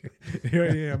 Here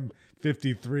I am,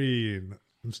 53, and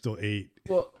I'm still 8.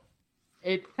 Well,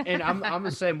 and I'm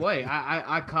the same way.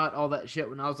 I caught all that shit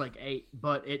when I was like 8,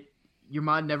 but your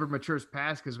mind never matures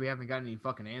past because we haven't got any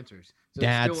fucking answers. So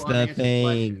that's the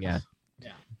thing. Questions.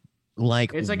 Yeah.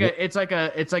 Like it's like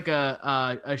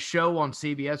a show on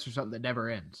CBS or something that never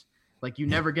ends. Like you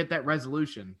never get that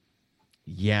resolution.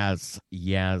 Yes.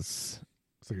 It's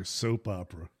like a soap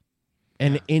opera.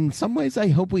 And in some ways, I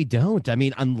hope we don't. I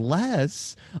mean,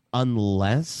 unless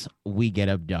we get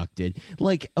abducted.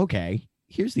 Like, okay,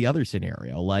 here's the other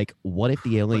scenario. Like, what if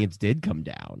the aliens did come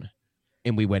down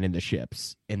and we went into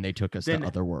ships and they took us to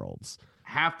other worlds?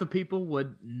 Half the people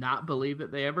would not believe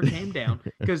that they ever came down.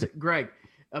 Because, Greg,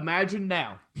 imagine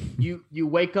now you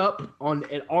wake up on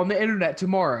the internet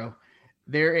tomorrow.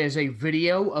 There is a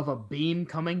video of a beam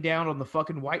coming down on the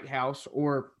fucking White House,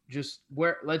 or just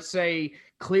where, let's say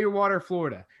Clearwater,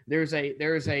 Florida. There's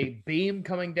a beam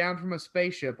coming down from a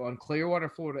spaceship on Clearwater,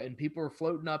 Florida, and people are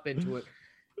floating up into it.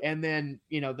 And then,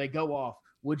 they go off.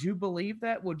 Would you believe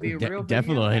that would be a real video?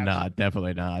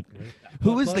 Definitely not.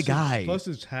 Who is the guy? Plus,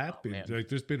 it's happened. Like,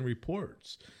 there's been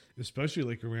reports, especially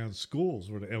like around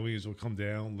schools, where the aliens will come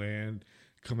down, land,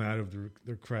 come out of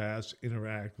their crafts,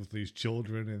 interact with these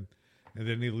children, and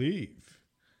then they leave.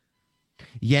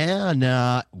 Yeah,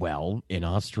 no. Well, in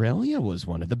Australia was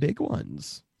one of the big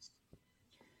ones.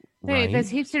 Right? There's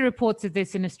heaps of reports of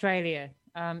this in Australia.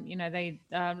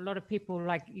 A lot of people,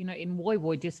 like, in Woy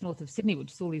Woy, just north of Sydney,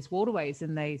 which is all these waterways,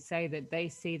 and they say that they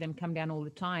see them come down all the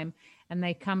time, and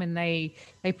they come and they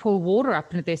pull water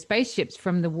up into their spaceships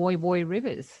from the Woy Woy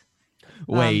rivers.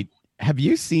 Wait, have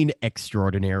you seen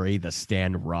Extraordinary, the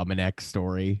Stan Romanek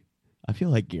story? I feel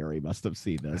like Gary must have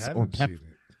seen this. I haven't seen it.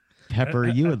 Pepper,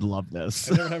 you would love this.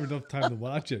 I don't have enough time to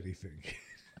watch anything.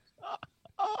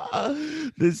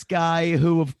 This guy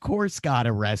who, of course, got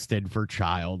arrested for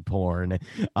child porn,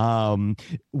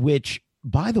 which,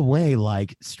 by the way,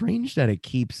 like, strange that it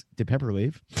keeps. Did Pepper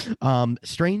leave?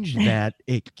 Strange that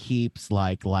it keeps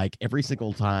like every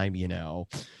single time,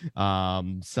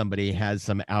 somebody has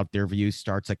some out there view,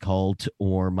 starts a cult,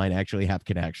 or might actually have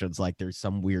connections. Like, there's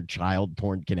some weird child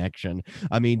porn connection.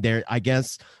 I mean, I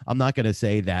guess I'm not going to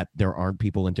say that there aren't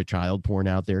people into child porn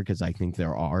out there, because I think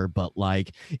there are, but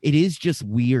like, it is just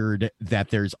weird that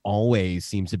there's always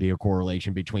seems to be a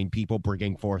correlation between people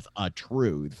bringing forth a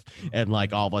truth and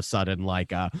like all of a sudden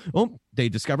like, they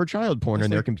discovered child porn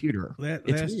in their computer.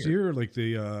 Last year, like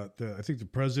I think the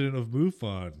president of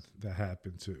MUFON, that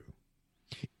happened to.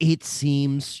 It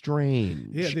seems strange.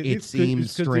 Yeah, it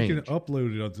seems strange. They can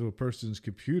upload it onto a person's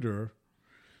computer,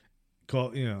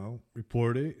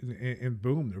 report it, and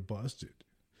boom, they're busted.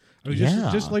 I mean,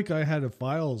 just like I had the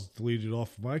files deleted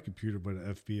off my computer by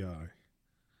the FBI.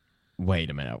 Wait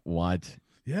a minute, what?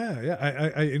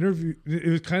 Yeah. I interviewed. It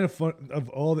was kind of fun. Of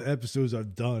all the episodes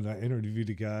I've done, I interviewed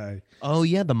a guy. Oh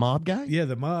yeah, the mob guy. Yeah,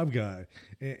 the mob guy,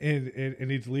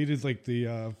 and he deleted like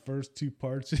the first two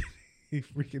parts of the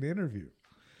freaking interview.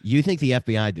 You think the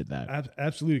FBI did that?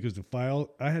 Absolutely, because the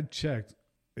file I had checked,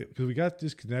 because we got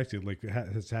disconnected, like it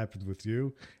has happened with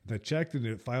you. And I checked, and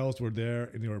the files were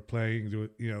there, and they were playing.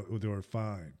 They were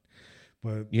fine.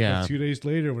 But Yeah. 2 days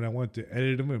later, when I went to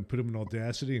edit them and put them in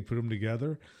Audacity and put them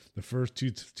together, the first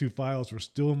two files were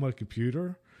still on my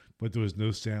computer, but there was no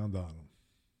sound on them.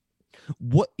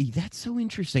 What? That's so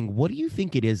interesting. What do you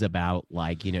think it is about?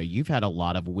 Like, you've had a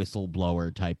lot of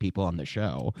whistleblower type people on the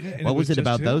show. Yeah, and what it was was it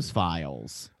about just him. those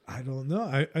files? I don't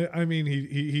know. I mean,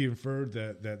 he inferred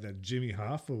that Jimmy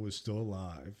Hoffa was still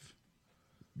alive.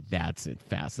 That's it.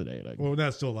 Fascinating. Well,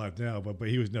 not still alive now, but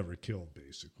he was never killed,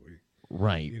 basically.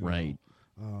 Right. you know. Right.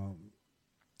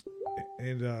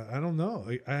 And I don't know.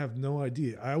 I have no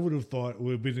idea. I would have thought it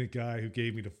would have been the guy who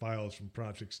gave me the files from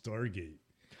Project Stargate.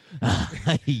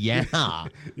 Yeah.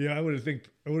 Yeah, I would have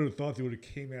thought they would have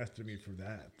came after me for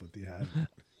that, but they haven't.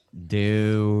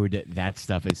 Dude, that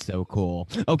stuff is so cool.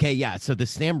 Okay, yeah. So the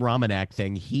Sam Romanek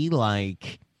thing,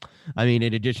 in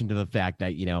addition to the fact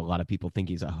that a lot of people think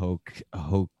he's a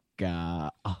hoaxer,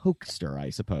 I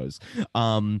suppose.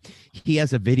 He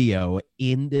has a video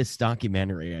in this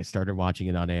documentary. I started watching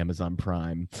it on Amazon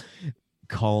Prime,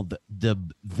 called the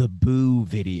Boo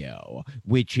video,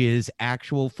 which is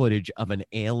actual footage of an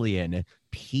alien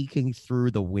peeking through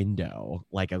the window,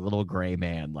 like a little gray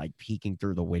man, like peeking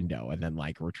through the window and then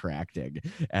like retracting.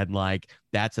 And like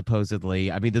that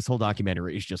supposedly, this whole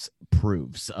documentary is just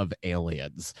proofs of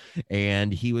aliens.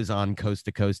 And he was on Coast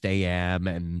to Coast AM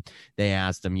and they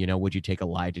asked him, would you take a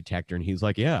lie detector? And he's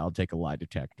like, yeah, I'll take a lie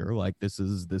detector. Like this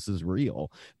is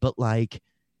real. But like,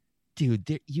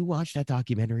 dude, you watch that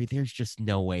documentary, there's just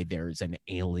no way there's an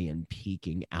alien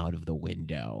peeking out of the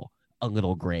window, a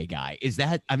little gray guy. Is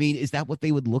that what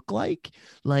they would look like?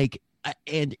 Like,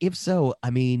 and if so,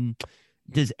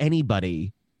 does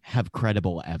anybody have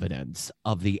credible evidence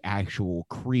of the actual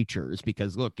creatures?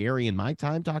 Because look, Gary, in my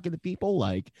time talking to people,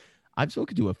 like I've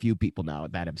spoken to a few people now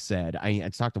that have said, I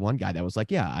talked to one guy that was like,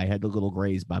 yeah, I had the little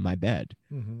grays by my bed.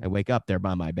 Mm-hmm. I wake up, they're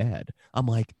by my bed. I'm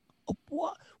like,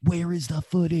 what? Where is the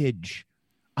footage?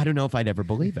 I don't know if I'd ever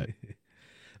believe it.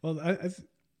 Well,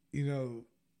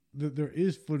 there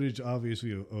is footage,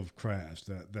 obviously, of crafts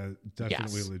that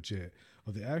definitely Yes. legit.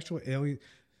 Of the actual alien,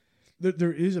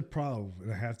 there is a problem,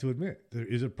 and I have to admit, there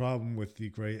is a problem with the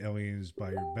gray aliens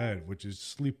by your bed, which is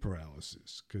sleep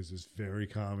paralysis, because it's very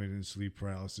common in sleep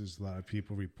paralysis. A lot of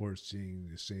people report seeing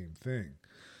the same thing.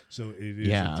 So it is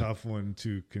Yeah. a tough one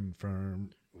to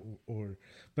confirm.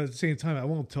 But at the same time, I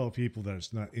won't tell people that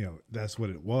it's not, that's what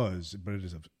it was, but it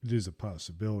is a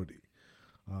possibility.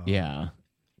 Yeah.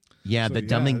 The it's a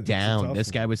dumbing down. tough This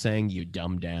one. guy was saying you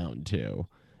dumb down too.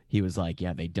 He was like,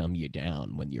 yeah, they dumb you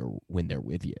down when they're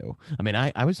with you.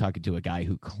 I was talking to a guy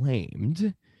who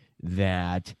claimed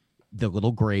that the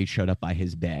little gray showed up by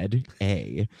his bed,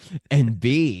 A, and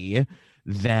B,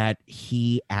 that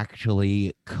he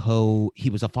actually he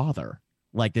was a father.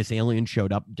 Like this alien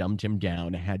showed up, dumbed him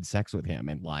down, had sex with him,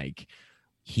 and like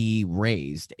he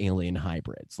raised alien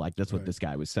hybrids. Like that's what Right. this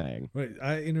guy was saying. Right.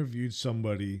 I interviewed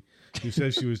somebody who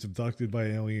said she was abducted by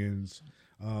aliens,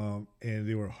 and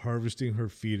they were harvesting her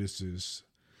fetuses,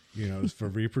 for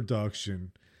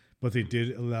reproduction, but they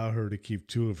did allow her to keep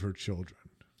 2 of her children.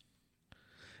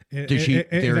 And, Does she-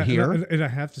 they're here? And I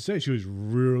have to say, she was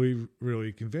really,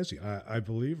 really convincing. I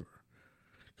believe her.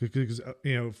 Because,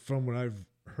 from what I've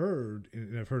heard,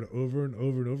 and I've heard over and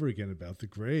over and over again about the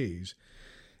Greys,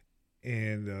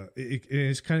 and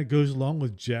it kind of goes along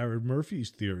with Jared Murphy's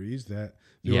theories that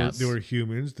there were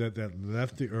humans that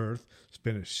left the Earth,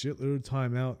 spent a shitload of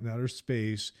time out in outer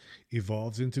space,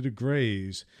 evolved into the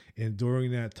Greys, and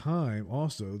during that time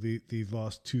also they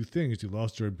lost 2 things. They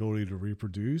lost their ability to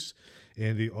reproduce,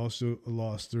 and they also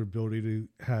lost their ability to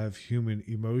have human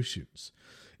emotions.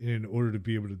 And in order to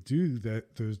be able to do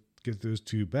that, get those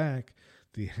 2 back,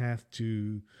 they have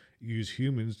to use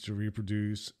humans to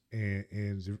reproduce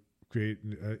and to create,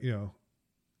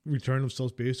 return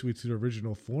themselves basically to their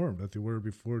original form that they were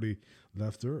before they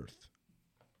left Earth.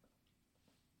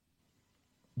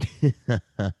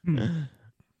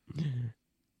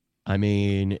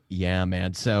 Yeah,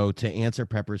 man. So to answer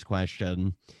Pepper's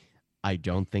question, I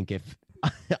don't think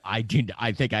I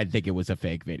think it was a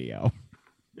fake video.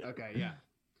 Okay, yeah.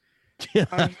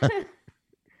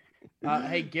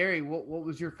 Hey Gary, what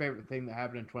was your favorite thing that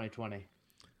happened in 2020?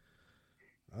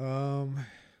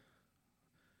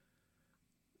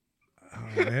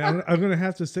 Man, I'm gonna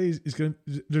have to say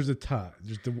there's a tie.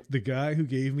 There's the guy who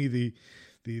gave me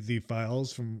the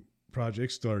files from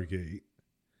Project Stargate,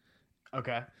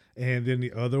 Okay. and then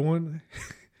the other one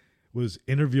was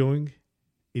interviewing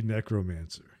a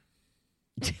necromancer.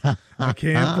 I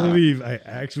can't believe I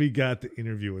actually got to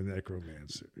interview a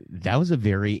necromancer. That was a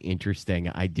very interesting.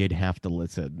 I did have to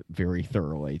listen very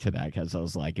thoroughly to that because I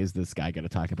was like, is this guy going to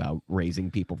talk about raising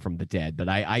people from the dead? But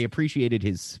I appreciated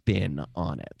his spin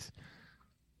on it.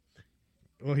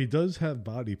 Well, he does have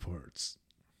body parts.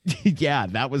 Yeah,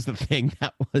 that was the thing.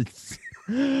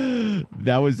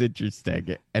 That was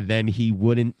interesting. And then he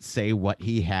wouldn't say what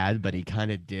he had, but he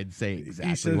kind of did say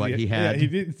exactly said what he had. Yeah, he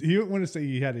didn't. He didn't want to say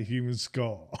he had a human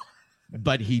skull.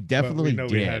 But he But definitely we know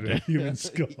did. he had a human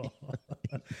skull.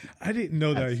 I didn't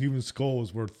know that a human skull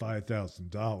was worth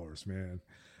 $5,000, man.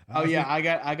 Oh yeah, I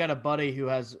got a buddy who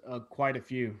has quite a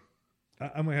few.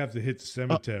 I'm gonna have to hit the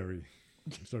cemetery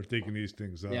and start taking these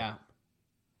things up. Yeah,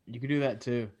 you can do that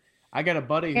too. I got a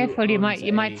buddy. Careful, who you might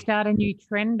owns start a new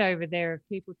trend over there of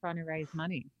people trying to raise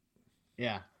money.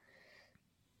 Yeah,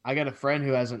 I got a friend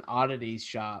who has an oddities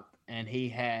shop, and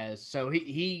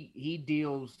he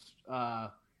deals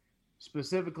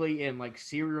specifically in like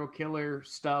serial killer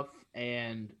stuff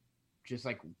and just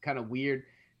like kind of weird.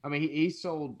 I mean, he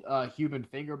sold human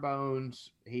finger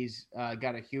bones. He's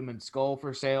got a human skull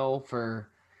for sale for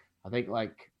I think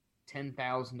like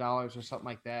 $10,000 or something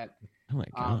like that. Oh my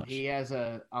gosh. He has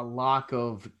a lock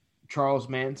of Charles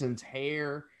Manson's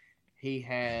hair. He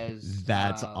has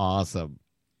That's awesome.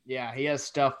 Yeah, he has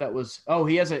stuff that was. Oh,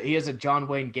 he has a John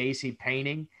Wayne Gacy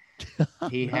painting.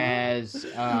 He has.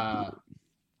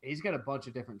 He's got a bunch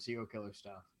of different serial killer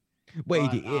stuff.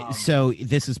 Wait, But, so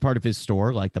this is part of his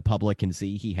store? Like the public can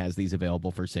see he has these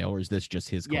available for sale, or is this just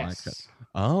his collection? Yes.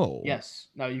 Oh. Yes.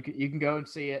 No, you can go and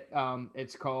see it.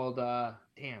 It's called.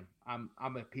 Damn,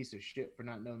 I'm a piece of shit for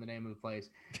not knowing the name of the place.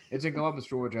 It's in Columbus,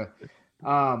 Georgia.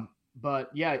 But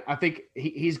yeah, I think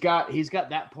he's got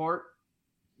that part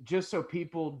just so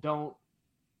people don't.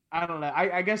 I don't know.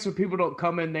 I guess so people don't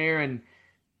come in there and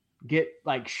get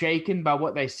like shaken by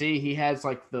what they see. He has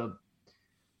like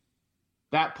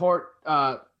that part.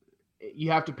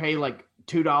 You have to pay like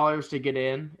 $2 to get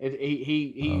in.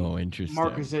 He Oh, interesting.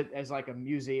 markets it as like a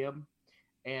museum,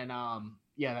 and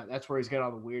yeah, that's where he's got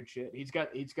all the weird shit. He's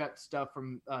got stuff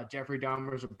from Jeffrey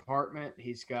Dahmer's apartment.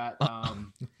 He's got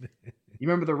you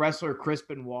remember the wrestler Chris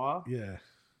Benoit? Yeah.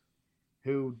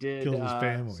 Who did Killed his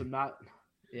family. some not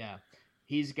yeah.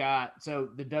 He's got so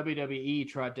the WWE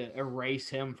tried to erase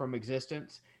him from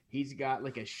existence. He's got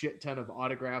like a shit ton of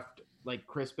autographed like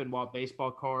Chris Benoit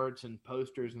baseball cards and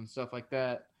posters and stuff like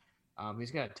that.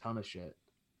 He's got a ton of shit.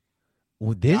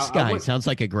 Well, this I guy would- sounds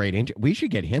like a great. We should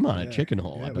get him on a Yeah. chicken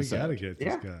hole Yeah, we episode. gotta get this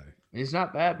Yeah. guy. He's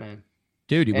not bad, man.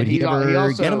 Dude, would And he he ever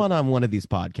also- get him on one of these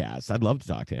podcasts? I'd love to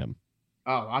talk to him.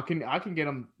 Oh, I can get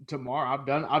him tomorrow. I've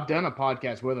done a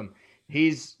podcast with him.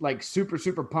 He's like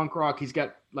super punk rock. He's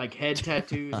got like head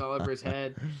tattoos all over his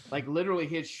head. Like literally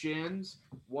his shins,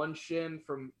 one shin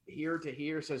from here to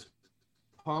here says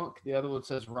punk, the other one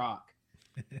says rock.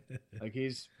 Like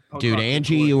he's punk Dude, rock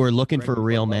Angie, before you were looking for a regular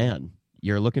real football. man.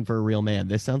 You're looking for a real man.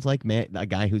 This sounds like a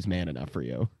guy who's man enough for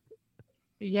you.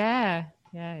 Yeah.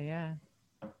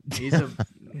 He's a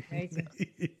Amazing.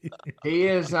 he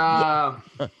is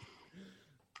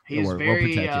he's We'll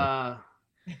very protect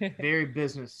very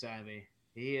business savvy.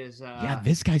 He is Yeah,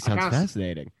 this guy sounds kinda-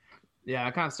 fascinating. Yeah,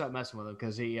 I kind of stopped messing with him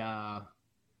because he's got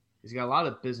a lot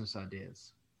of business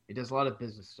ideas. He does a lot of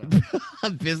business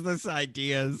stuff. Business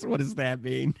ideas. What does that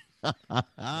mean?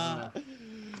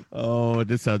 Oh,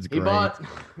 this sounds He great.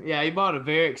 he bought a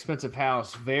very expensive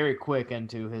house very quick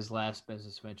into his last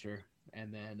business venture,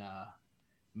 and then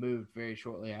moved very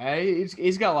shortly.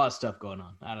 He's got a lot of stuff going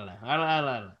on. I don't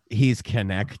know. He's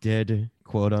connected,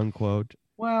 quote unquote.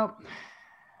 Well,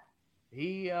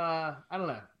 he I don't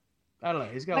know.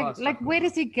 He's got a lot of stuff. Like, where going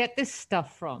does he get this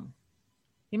stuff from?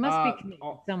 He must Uh, be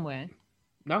connected somewhere. on.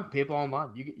 No, people online.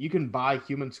 You can buy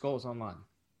human skulls online.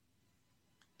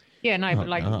 Yeah, no, Oh, but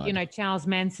like God. Charles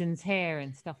Manson's hair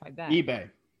and stuff like that. eBay.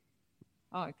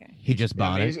 Oh, okay. He just Yeah, I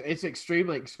bought mean, it. it's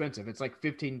extremely expensive. It's like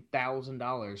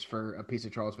 $15,000 for a piece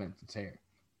of Charles Manson's hair.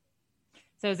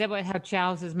 So is that how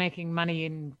Charles is making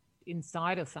money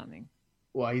inside or something?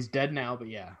 Well, he's dead now, but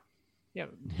yeah. Yeah.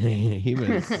 He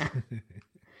was.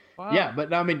 Wow. Yeah,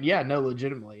 but I mean, yeah, no,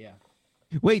 legitimately, yeah.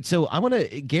 Wait, so I want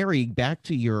to, Gary, back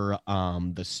to your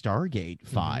the Stargate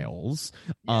files.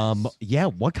 Yes. Yeah,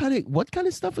 what kind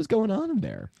of stuff is going on in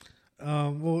there?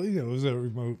 Well, it was a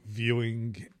remote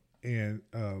viewing and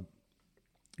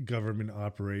government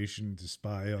operation to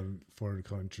spy on foreign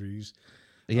countries.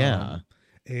 Yeah.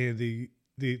 And they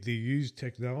used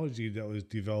technology that was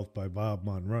developed by Bob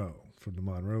Monroe from the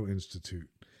Monroe Institute.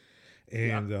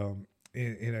 and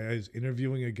and I was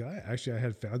interviewing a guy. Actually, I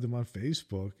had found him on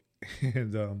Facebook,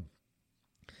 and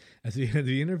at the end of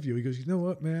the interview, he goes, "You know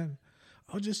what, man?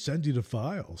 I'll just send you the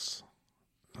files."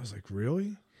 I was like,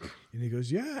 "Really?" And he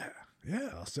goes, "Yeah,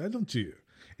 I'll send them to you."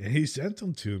 And he sent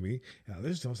them to me. And I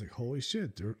was like, "Holy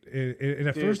shit!" And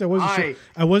at first,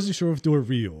 I wasn't sure if they were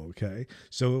real. Okay,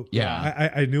 so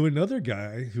I knew another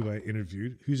guy who I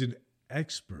interviewed who's an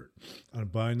expert on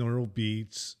binaural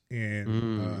beats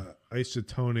and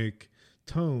isotonic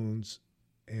tones,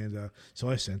 and so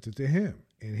I sent it to him,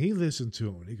 and he listened to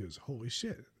him, and he goes, "Holy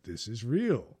shit, this is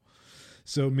real."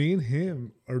 So me and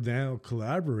him are now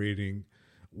collaborating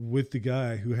with the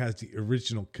guy who has the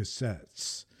original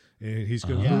cassettes, and he's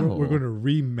going. We're going to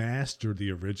remaster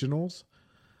the originals,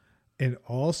 and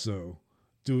also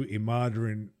do a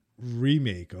modern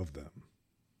remake of them.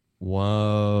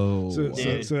 Whoa! So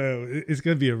it's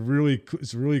going to be a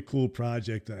really cool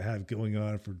project that I have going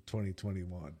on for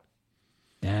 2021.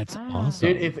 That's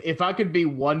awesome. Dude, if I could be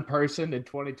one person in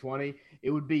 2020,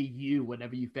 it would be you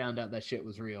whenever you found out that shit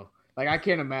was real. Like, I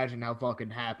can't imagine how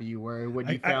fucking happy you were when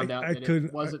you found out that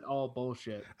it wasn't all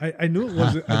bullshit. I knew it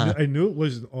wasn't. I knew it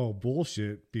wasn't all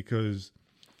bullshit because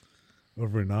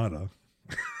of Renata.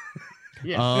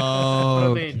 Yeah.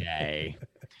 Okay.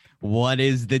 What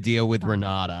is the deal with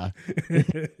Renata?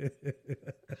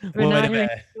 Renata in New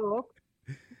York.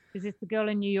 Is this the girl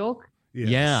in New York? Yes.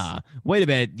 Yeah. Wait a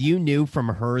minute. You knew from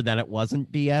her that it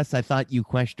wasn't BS? I thought you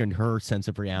questioned her sense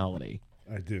of reality.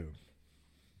 I do.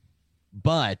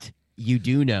 But you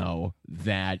do know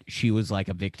that she was like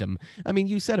a victim. I mean,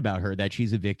 you said about her that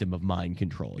she's a victim of mind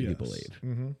control, you believe.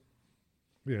 Mm-hmm.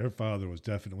 Yeah, her father was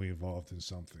definitely involved in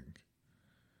something.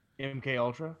 MK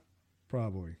Ultra?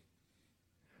 Probably.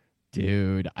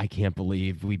 Dude, I can't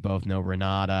believe we both know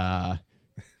Renata.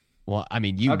 Well, I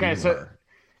mean, you okay, knew so her.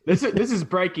 This is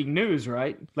breaking news,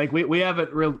 right? Like we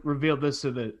haven't revealed this to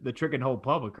the trick and hold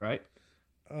public, right?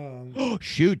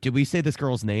 Shoot, did we say this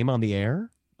girl's name on the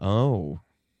air? Oh.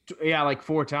 Yeah, like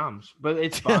 4 times, but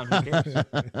it's fine. Who cares?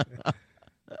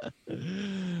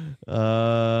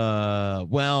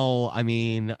 Well, I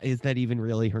mean, is that even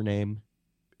really her name?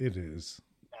 It is.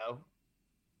 No.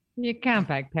 You can't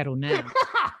backpedal now.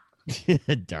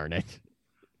 Darn it.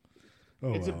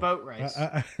 Oh, It's a boat race.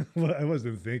 I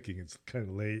wasn't thinking. It's kind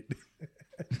of late.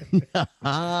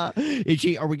 Is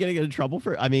she? Are we gonna get in trouble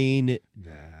for? I mean,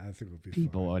 Nah, I think we'll be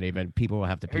people fine. won't even. People will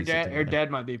have to. Her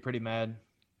dad might be pretty mad.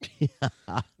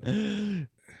 I mean,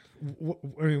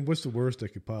 what's the worst that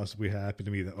could possibly happen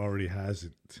to me that already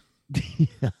hasn't?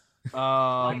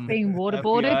 Like being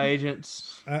waterboarded? FBI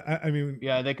agents. I mean,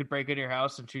 Yeah, they could break into your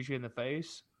house and shoot you in the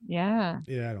face. Yeah.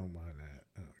 yeah, I don't mind that.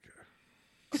 I don't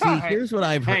care. See, here's what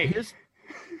I've heard. Hey.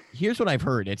 Here's what I've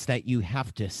heard. It's that you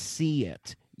have to see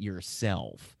it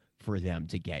yourself for them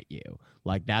to get you.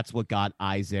 Like that's what got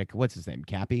Isaac. What's his name?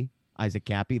 Cappy? Isaac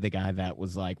Cappy, the guy that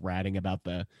was like ratting about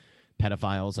the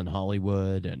pedophiles in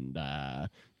Hollywood, and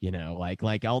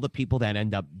like all the people that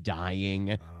end up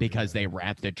dying because they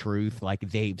rat the truth. Like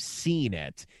they've seen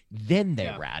it, then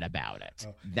they rat about it.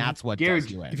 That's what Gary, does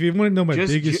you in. If you want to know my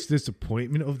Just- biggest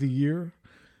disappointment of the year,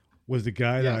 was the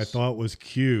guy that I Yes. thought was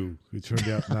Q, who turned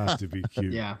out not to be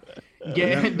Q. Yeah,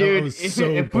 that dude. was If, so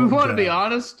if we want to be bummed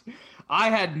out. honest, I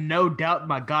had no doubt in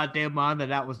my goddamn mind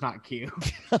that was not Q.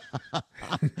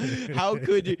 How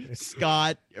could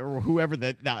Scott or whoever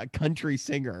the country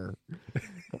singer?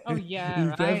 Oh,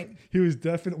 yeah, right. He was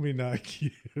definitely not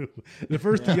Q. The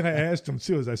first thing I asked him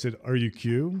too is, I said, "Are you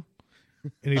Q?"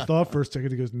 And he thought for a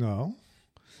second. He goes, "No."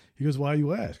 He goes, "Why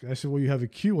you ask?" I said, "Well, you have a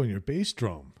Q on your bass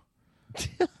drum."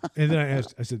 And then I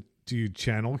said, "Do you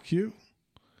channel Q?"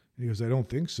 And he goes, "I don't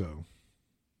think so."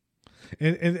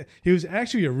 And he was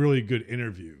actually a really good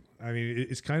interview. I mean,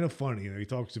 it's kind of funny. He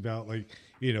talks about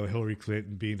Hillary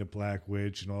Clinton being the Black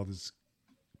Witch and all this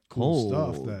cool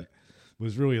stuff that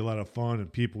was really a lot of fun,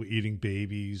 and people eating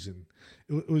babies, and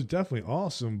it was definitely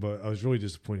awesome. But I was really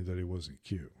disappointed that he wasn't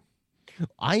Q.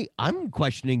 I'm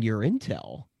questioning your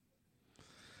intel.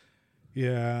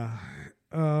 Yeah.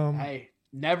 Hey,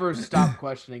 never stop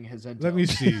questioning his intel. Let me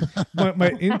see.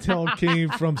 My intel came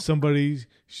from somebody.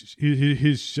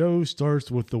 His show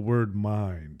starts with the word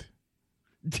mind.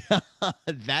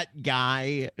 That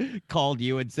guy called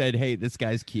you and said, "Hey, this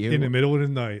guy's cute." In the middle of the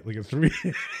night, like at 3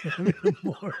 in the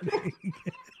morning.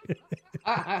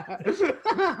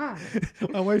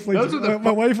 My wife, Those are the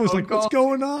my wife was phone like, "What's calls.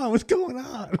 going on? What's going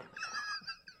on?"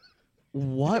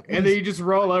 What? And then you just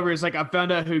roll over. It's like, I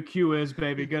found out who Q is,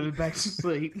 baby. Go back to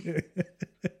sleep.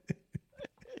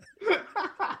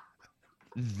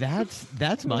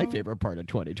 That's my favorite part of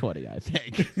 2020. I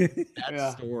think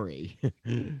that story.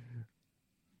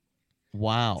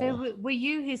 Wow. So were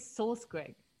you his source,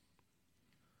 Greg?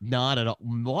 Not at all.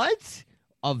 What?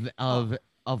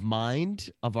 Of mind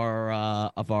of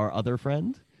our other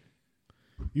friend?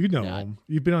 You know Nah, him.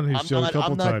 You've been on his I'm show not- a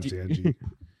couple I'm not times, de- Angie.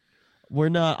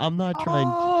 I'm not trying.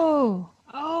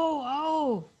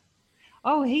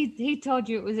 Oh, he told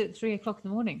you it was at 3:00 in the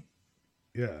morning.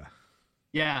 Yeah.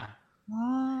 Yeah.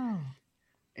 Oh.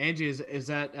 Angie, is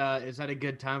that a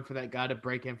good time for that guy to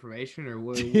break information, or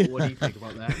what do you think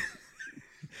about that?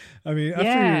 I mean,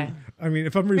 Yeah.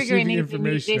 if I'm Figuring receiving he's a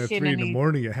information at musician 3 in and the he-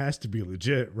 morning, it has to be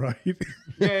legit, right?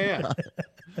 Yeah.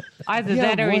 Either Yeah,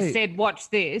 that or he right. said, "Watch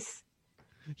this."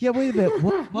 Yeah, wait a minute.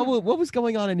 What was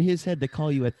going on in his head to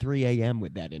call you at 3 a.m.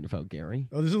 with that info, Gary?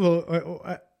 Oh, there's a little.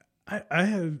 I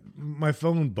had my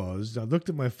phone buzzed. I looked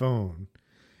at my phone,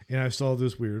 and I saw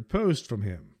this weird post from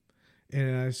him,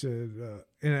 and I said,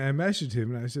 and I messaged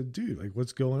him, and I said, "Dude, like,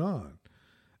 what's going on?"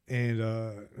 And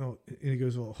and he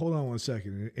goes, "Well, hold on one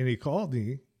second," and he called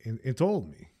me and told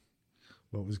me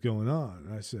what was going on.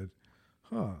 And I said,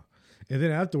 "Huh." And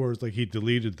then afterwards, like, he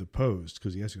deleted the post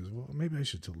because he goes, "Well, maybe I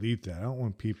should delete that. I don't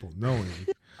want people knowing."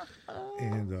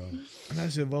 And I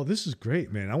said, "Well, this is great,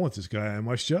 man. I want this guy on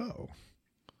my show."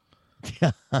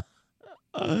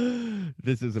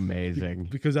 This is amazing.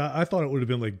 Because I thought it would have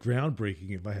been like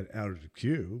groundbreaking if I had outed the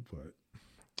Q, but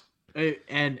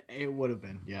And it would have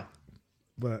been, yeah.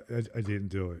 I didn't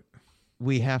do it.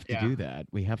 We have to Yeah. do that.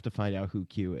 We have to find out who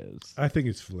Q is. I think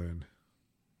it's Flynn.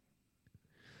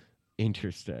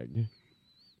 Interesting.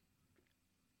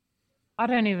 I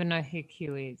don't even know who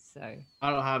Q is, so I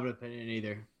don't have an opinion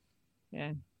either.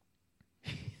 yeah.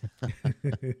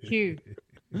 Q.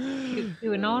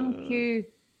 Q and on Q.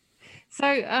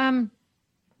 So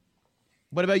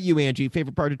What about you, Angie?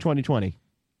 Favorite part of 2020?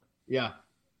 Yeah.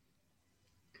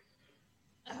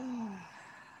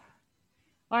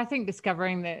 I think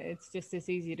discovering that it's just as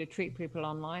easy to treat people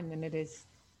online than it is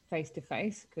face to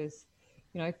face, because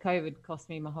COVID cost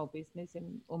me my whole business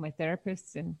and all my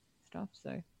therapists and stuff.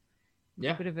 So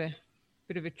Yeah. bit of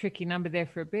a tricky number there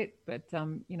for a bit, but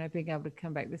being able to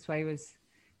come back this way was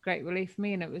great relief for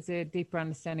me, and it was a deeper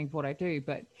understanding of what I do.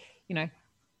 But I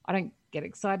don't get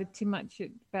excited too much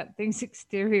about things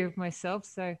exterior of myself.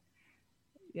 So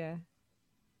yeah,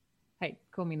 hey,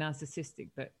 call me narcissistic,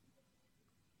 but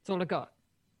it's all I got.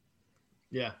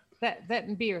 Yeah. That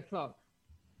and beer o'clock.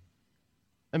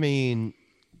 I mean,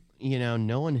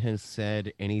 no one has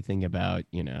said anything about,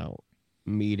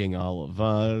 meeting all of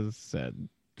us and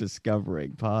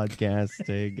discovering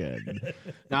podcasting and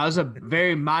That was a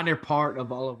very minor part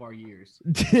of all of our years.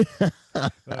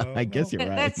 I guess you're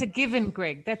right. That's a given,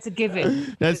 Greg. That's a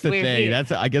given. That's the We're thing. here.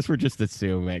 I guess we're just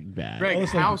assuming that. Greg,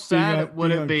 Almost how like sad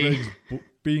would it be?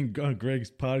 Being on Greg's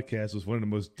podcast was one of the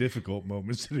most difficult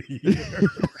moments of the year.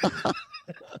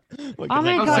 Look Oh at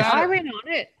my that. god, sad. I went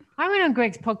on it. I went on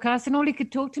Greg's podcast, and all he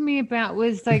could talk to me about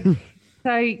was like,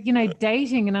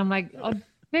 dating, and I'm like, oh,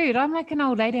 dude, I'm like an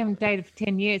old lady. I haven't dated for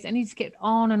 10 years, and he just kept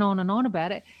on and on and on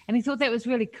about it, and he thought that was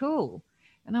really cool,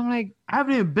 and I'm like, I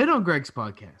haven't even been on Greg's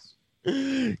podcast.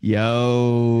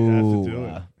 Yo. You have to do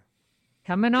it.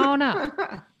 coming on up.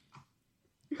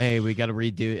 Hey, we got to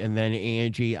redo. And then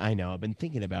Angie, I know I've been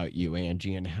thinking about you,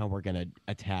 Angie, and how we're going to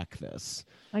attack this.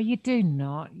 Oh, you do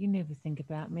not. You never think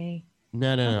about me.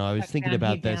 No. I was Back thinking down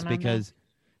about here, this down under. because.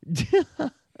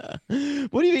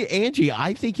 What do you mean, Angie?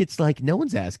 I think it's like no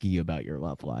one's asking you about your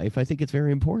love life. I think it's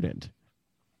very important.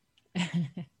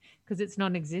 Because it's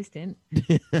non-existent.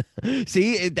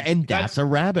 See, and that's a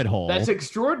rabbit hole. That's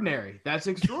extraordinary. That's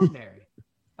extraordinary.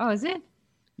 Oh, is it?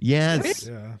 Yes.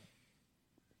 Yeah.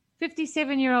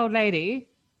 57-year-old lady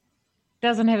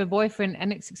doesn't have a boyfriend,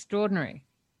 and it's extraordinary.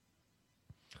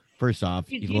 First off,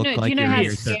 Do you look like you know you're how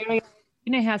here. scary?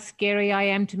 You know how scary I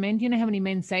am to men. Do you know how many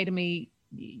men say to me,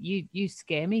 "You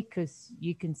scare me because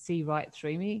you can see right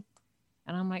through me,"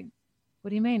 and I'm like, "What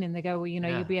do you mean?" And they go, "Well, Yeah.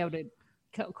 you'll be able to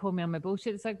call me on my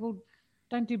bullshit." It's like, well,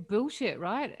 don't do bullshit,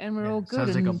 right? And we're all good.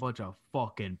 Sounds like a and- bunch of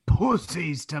fucking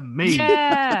pussies to me.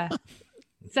 yeah,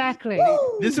 exactly.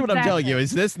 This is what I'm telling you.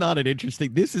 Is this not an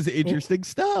interesting? This is interesting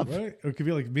stuff. Right? It could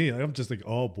be like me. I'm just like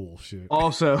all bullshit.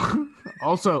 Also,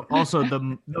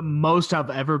 the most I've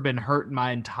ever been hurt in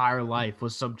my entire life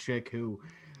was some chick who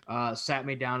sat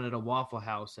me down at a Waffle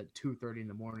House at 2:30 in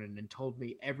the morning and told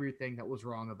me everything that was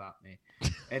wrong about me.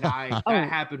 And that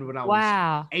happened when I was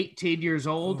Wow. 18 years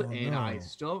old, Oh, and I no.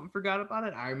 still haven't forgot about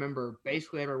it. I remember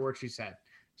basically every word she said.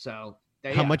 So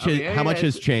How much? How much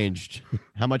has it's changed?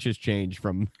 How much has changed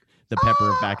from the Pepper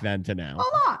of back then to now?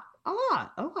 a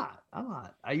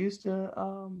lot. I used to,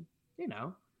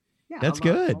 yeah. That's I'm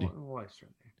not- good. I'm always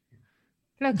trying to-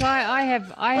 Look, I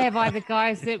have either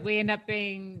guys that we end up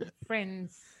being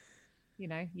friends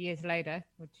years later,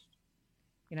 which,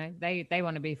 they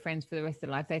want to be friends for the rest of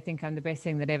their life. They think I'm the best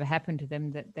thing that ever happened to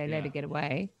them, that they let it get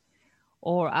away.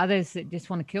 Or others that just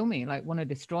want to kill me, like want to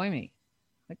destroy me.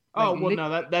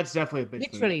 No, that's definitely a bitch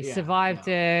move. Literally Yeah, survived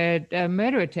yeah. a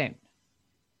murder attempt.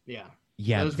 Yeah.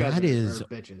 Yeah, Those guys that is are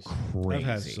bitches. crazy. I've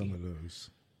had some of those.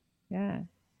 Yeah.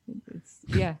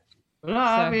 Yeah. No,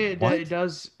 I mean What? it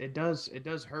does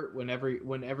hurt when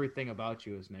everything about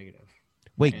you is negative.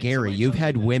 Wait, And Gary, somebody you've tells you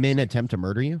had that. women attempt to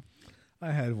murder you?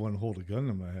 I had one hold a gun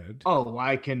to my head. Oh,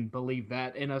 I can believe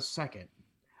that in a second.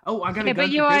 Oh, I got a Yeah, gun but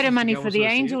for you owed Christmas. her money You for almost the wanna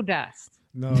see angel it? dust.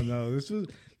 No,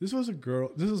 this was a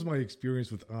girl. This was my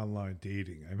experience with online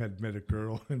dating. I had met a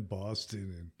girl in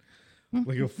Boston, and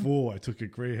like a fool, I took a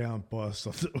Greyhound bus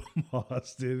up to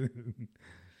Boston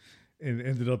and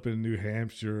ended up in New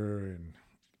Hampshire and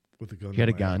with a gun. You had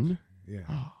to a my head. gun?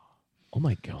 Yeah, Oh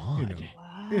my god. you know,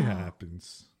 it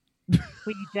happens, Were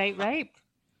you date raped?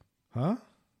 huh?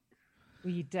 Were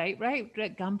you date raped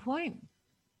at gunpoint?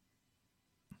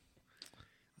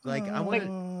 Like I want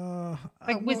to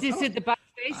Like, was this at the bus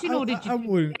station, or did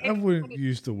you? I wouldn't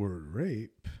use the word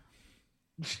rape.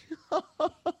 No,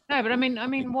 but I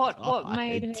mean, what God.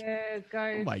 made her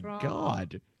go Oh my from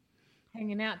god.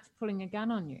 hanging out to pulling a gun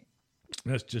on you?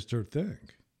 That's just her thing.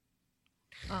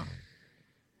 Oh,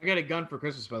 I got a gun for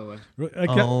Christmas, by the way.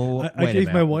 I wait a gave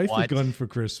my minute, wife a what? gun for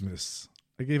Christmas.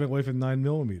 I gave my wife a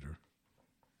 9mm.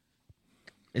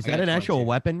 Is I that got an actual 22.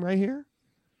 weapon right here?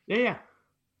 Yeah.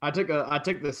 I took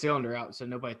the cylinder out so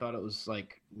nobody thought it was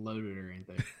like loaded or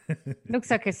anything. looks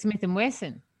like a Smith and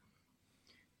Wesson.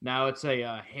 Now it's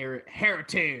a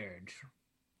heritage.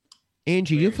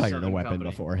 Angie, you Very fired a Southern weapon company.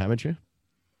 before, haven't you?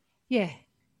 Yeah.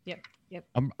 Yep.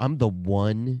 I'm the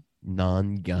one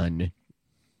non-gun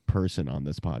person on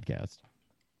this podcast.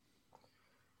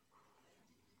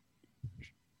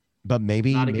 But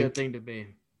maybe Not a good thing to be.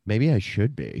 maybe I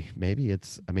should be. Maybe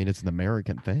it's an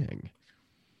American thing.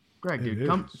 Greg, It dude,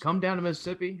 come is. down to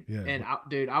Mississippi, Yeah. and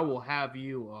I will have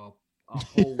you a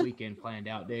whole weekend planned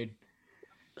out, dude.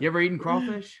 You ever eaten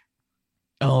crawfish?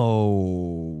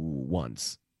 Oh,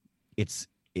 once.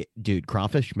 Dude,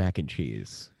 crawfish mac and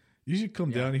cheese. You should come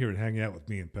Yeah. down here and hang out with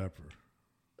me and Pepper.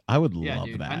 I would Yeah, love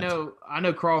dude. that. I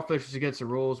know crawfish is against the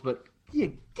rules, but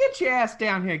you get your ass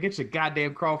down here and get your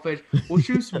goddamn crawfish. We'll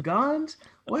shoot some guns.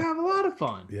 We'll have a lot of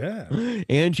fun. Yeah.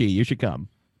 Angie, you should come.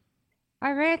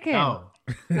 I reckon. Oh,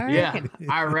 I yeah, reckon.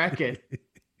 I reckon.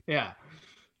 Yeah.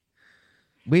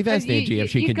 We've asked You- Angie if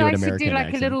she you can do an guys should American do like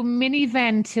accent. a little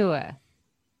minivan tour.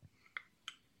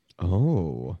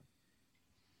 Oh.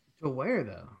 To where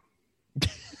though?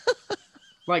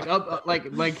 Like up,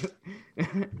 like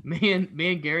me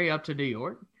and Gary up to New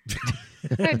York.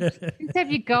 Just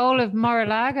have your goal of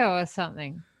Mar-a-Lago or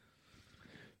something.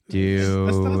 Dude.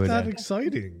 That's not that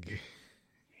exciting.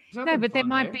 No, but there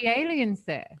might be aliens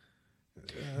there.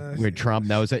 Where Trump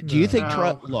knows it. Do you think No.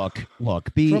 Trump?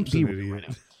 Look. Be Trump's an real right idiot.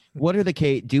 now. What are the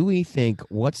case? Do we think?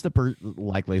 What's the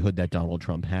likelihood that Donald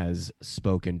Trump has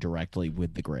spoken directly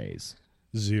with the Greys?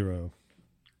 0.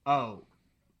 Oh.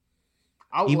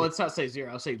 Let's not say 0.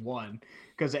 I'll say 1,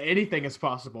 because anything is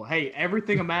possible. Hey,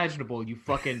 everything imaginable, you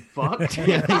fucking fuck.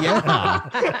 yeah.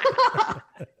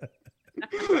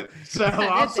 So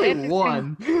I'll say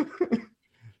 1.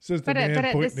 Says the But man at the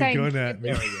pointing a same- gun at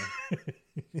me.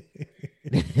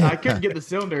 I couldn't get the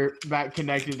cylinder back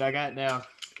connected. I got it now.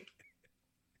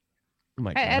 Oh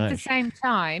my At the gosh. same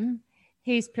time,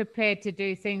 he's prepared to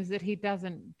do things that he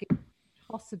doesn't give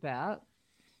a toss about.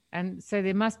 And so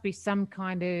there must be some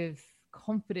kind of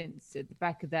confidence at the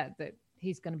back of that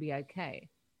he's going to be okay.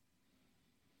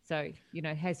 So,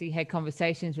 has he had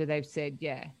conversations where they've said,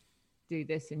 yeah, do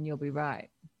this and you'll be right?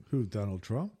 Who, Donald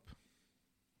Trump?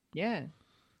 Yeah.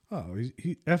 Oh,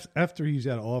 after he's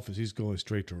out of office, he's going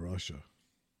straight to Russia.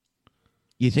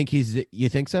 You think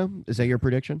so? Is that your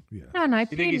prediction? Yeah. No. You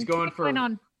think he's going for-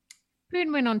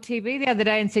 Putin went on TV the other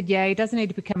day and said, yeah, he doesn't need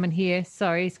to be coming here.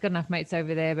 Sorry, he's got enough mates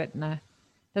over there, but no,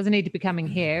 doesn't need to be coming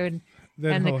here. And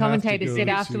Then the he'll have to commentator go said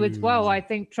afterwards, to well, I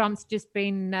think Trump's just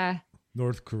been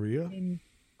North Korea?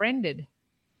 friend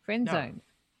No. zoned.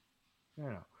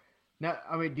 Yeah. Now,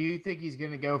 I mean, do you think he's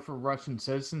going to go for Russian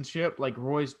citizenship like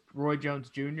Roy Jones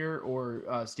Jr. or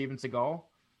Steven Seagal?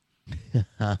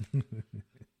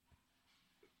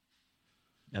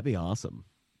 That'd be awesome.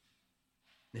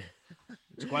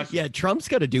 It's a question. Yeah, Trump's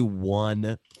got to do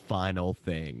one final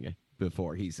thing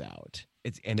before he's out.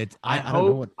 I don't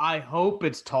know what. I hope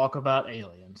it's talk about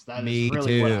aliens. That is Me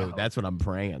really what I too. hope. That's what I'm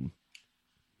praying.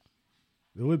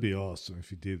 It would be awesome if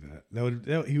he did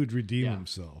that. He would redeem Yeah.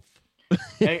 himself.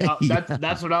 Hey,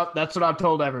 that's what I've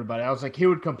told everybody. I was like, he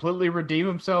would completely redeem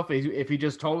himself if he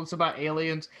just told us about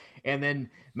aliens, and then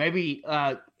maybe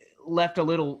left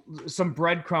some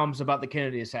breadcrumbs about the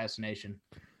Kennedy assassination.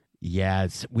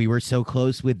 Yes, we were so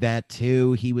close with that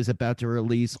too. He was about to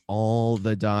release all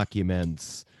the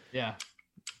documents. Yeah.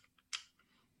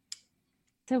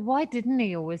 So why didn't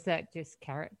he, or was that just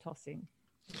carrot tossing?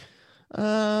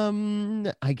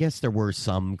 I guess there were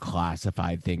some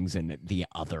classified things in the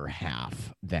other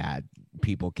half that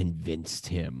people convinced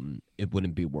him it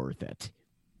wouldn't be worth it.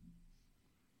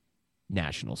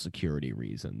 National security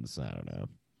reasons. I don't know.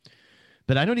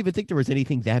 But I don't even think there was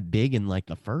anything that big in like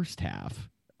the first half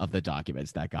of the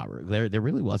documents that got there. There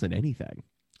really wasn't anything.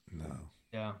 No.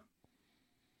 Yeah.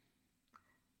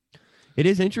 It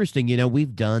is interesting,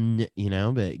 we've done,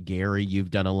 but Gary,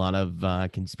 you've done a lot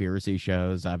of conspiracy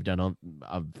shows. I've done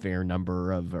a fair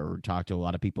number or talked to a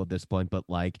lot of people at this point, but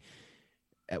like,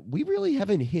 we really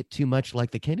haven't hit too much.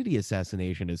 Like the Kennedy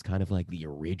assassination is kind of like the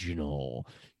original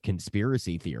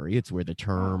conspiracy theory. It's where the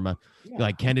term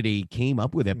like Kennedy came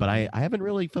up with it, but I haven't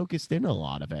really focused in a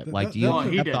lot of it. Like, do you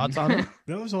have thoughts on it?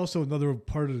 That was also another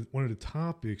part of one of the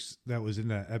topics that was in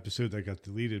that episode that got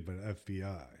deleted by the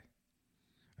FBI.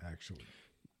 Actually,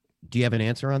 do you have an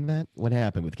answer on that? What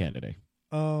happened with Kennedy?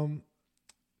 Well,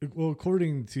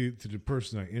 according to the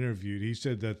person I interviewed, he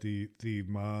said that the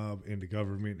mob and the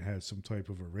government had some type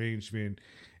of arrangement,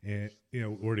 and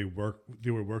or they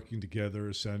were working together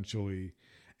essentially,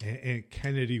 and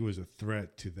Kennedy was a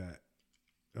threat to that.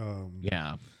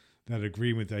 That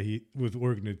agreement that he with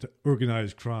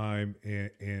organized crime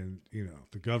and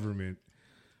the government,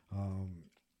 and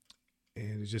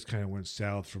it just kind of went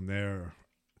south from there.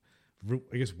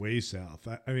 I guess way south.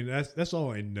 I mean, that's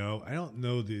all I know. I don't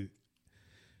know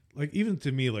even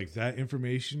to me, like that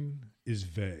information is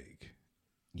vague.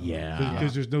 Yeah.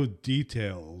 Because there's no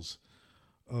details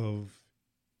of,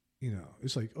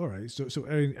 it's like, all right. So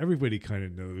I mean, everybody kind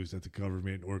of knows that the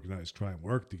government and organized crime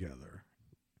work together.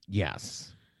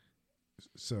 Yes.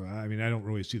 So, I mean, I don't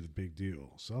really see the big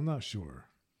deal. So I'm not sure.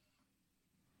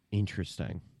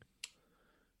 Interesting.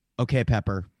 Okay,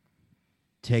 Pepper,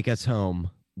 take us home.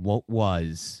 What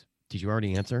did you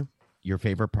already answer? Your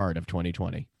favorite part of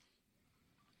 2020?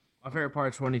 My favorite part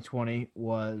of 2020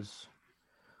 was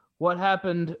what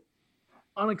happened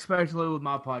unexpectedly with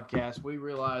my podcast. We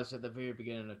realized at the very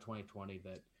beginning of 2020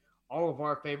 that all of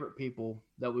our favorite people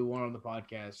that we want on the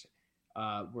podcast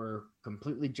were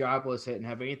completely jobless, didn't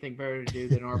have anything better to do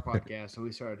than our podcast. So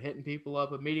we started hitting people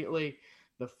up immediately.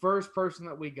 The first person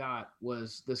that we got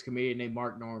was this comedian named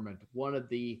Mark Normand, one of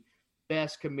the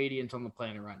best comedians on the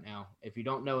planet right now. If you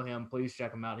don't know him, please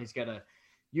check him out. He's got a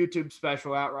YouTube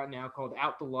special out right now called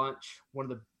Out to Lunch.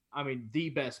 The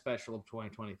best special of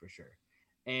 2020 for sure.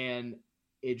 And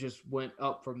it just went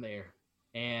up from there.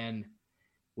 And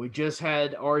we just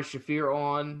had Ari Shafir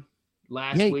on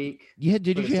last week. Yeah,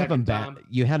 did you have him back?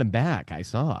 You had him back. I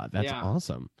saw. That's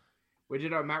awesome. We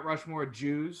did our Mount Rushmore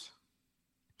Jews.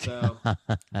 So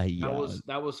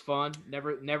that was fun.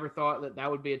 Never thought that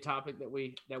would be a topic that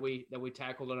we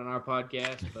tackled on our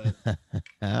podcast, but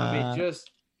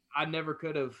I never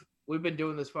could have. We've been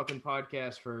doing this fucking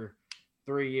podcast for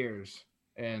 3 years,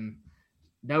 and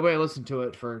nobody listened to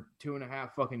it for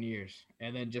 2.5 fucking years,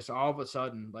 and then just all of a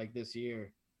sudden, like this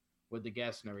year, with the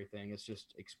guests and everything, it's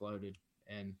just exploded,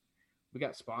 and we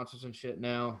got sponsors and shit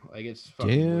now. Like it's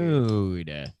fucking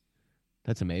weird.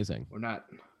 That's amazing. We're not,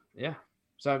 yeah.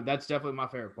 So that's definitely my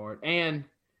favorite part. And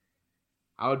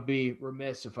I would be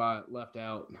remiss if I left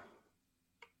out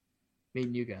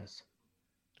meeting you guys.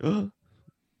 I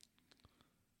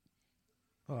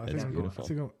think I'm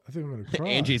going to cry.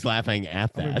 Angie's laughing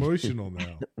at that. I'm emotional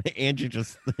now. Angie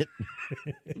just...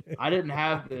 I didn't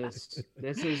have this.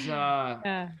 This is...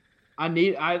 I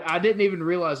didn't even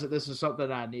realize that this is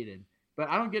something I needed. But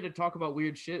I don't get to talk about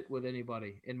weird shit with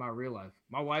anybody in my real life.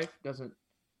 My wife doesn't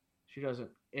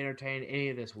entertain any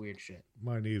of this weird shit.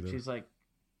 Mine either. She's like,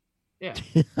 yeah.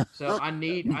 So I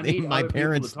need my other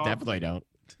parents people to talk definitely to. don't.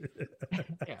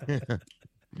 Yeah.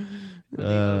 I need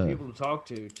other people to talk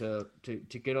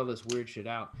to get all this weird shit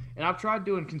out. And I've tried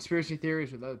doing conspiracy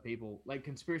theories with other people, like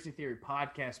conspiracy theory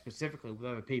podcasts specifically with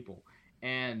other people.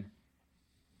 And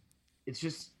it's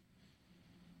just,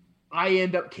 I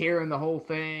end up carrying the whole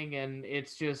thing, and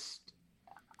it's just,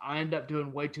 I end up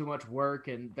doing way too much work,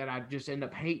 and then I just end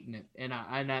up hating it.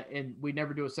 And we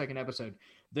never do a second episode.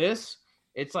 This,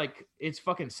 it's like, it's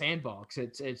fucking sandbox.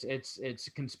 It's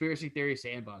conspiracy theory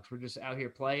sandbox. We're just out here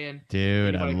playing. Dude,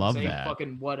 Anybody I can love say that.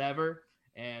 Fucking whatever.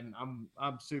 And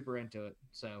I'm super into it.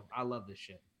 So I love this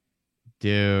shit.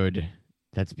 Dude,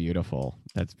 that's beautiful.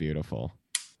 That's beautiful.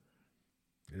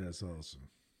 Yeah, that's awesome.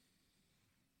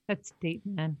 That's deep,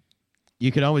 man.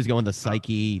 You could always go on the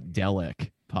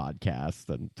Psychedelic podcast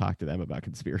and talk to them about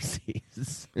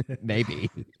conspiracies. Maybe.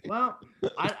 Well,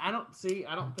 I don't see.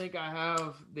 I don't think I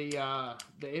have the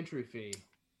entry fee.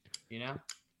 You know.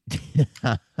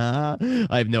 I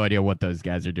have no idea what those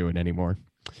guys are doing anymore.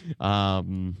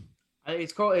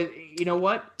 It's called. You know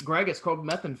what, Greg? It's called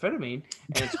methamphetamine,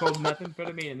 and it's called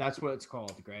methamphetamine, and that's what it's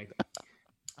called, Greg.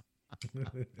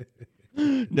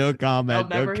 No comment.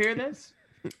 They'll never hear this,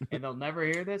 and they'll never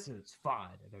hear this, and it's fine.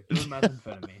 They're doing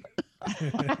methamphetamine.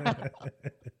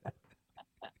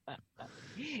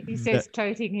 He says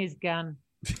toting his gun.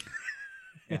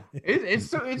 Yeah,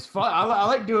 it's fun. I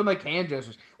like doing like hand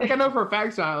gestures. Like I know for a fact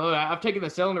it's not loaded. I've taken the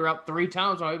cylinder out 3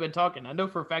 times while we've been talking. I know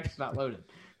for a fact it's not loaded.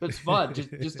 But it's fun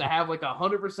just to have like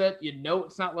 100%. You know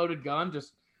it's not loaded gun.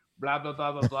 Just blah blah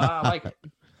blah blah blah. I like it.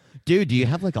 Dude, do you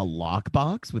have like a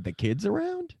lockbox with the kids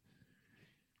around?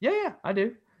 Yeah, I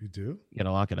do. You do? You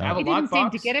gotta lock it I have up. a He didn't seem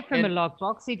to lockbox get it from a and-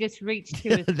 lockbox. He just reached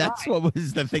to his That's side. what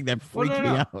was the thing that freaked no, me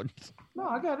no. out. No,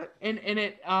 I got it. And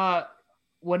it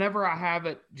whenever I have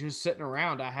it just sitting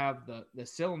around, I have the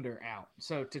cylinder out.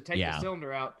 So to take Yeah. the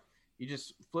cylinder out, you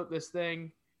just flip this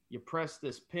thing, you press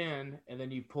this pin, and then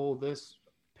you pull this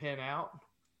pin out,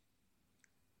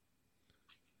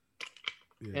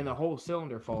 Yeah. and the whole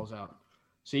cylinder falls out.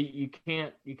 So you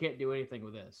can't do anything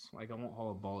with this. Like I won't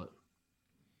hold a bullet.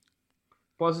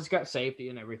 Plus it's got safety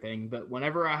and everything. But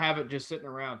whenever I have it just sitting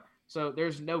around, so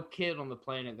there's no kid on the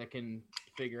planet that can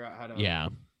figure out how to Yeah.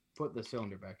 put the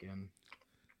cylinder back in.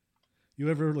 You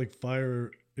ever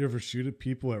you ever shoot at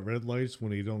people at red lights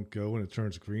when they don't go and it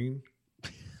turns green?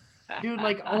 Dude,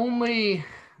 like only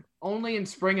in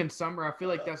spring and summer. I feel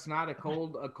like that's not a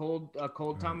cold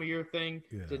time of year thing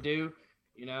Yeah. to do.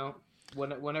 You know,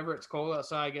 whenever it's cold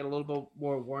outside, I get a little bit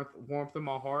more warmth in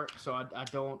my heart, so I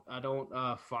don't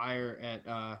fire at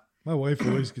My wife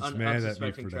always gets mad at me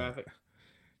unsuspecting for traffic. that.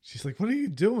 She's like, "What are you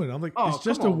doing?" I'm like, Oh, "It's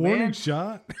just come a on, warning man."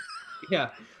 shot." Yeah.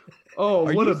 Oh,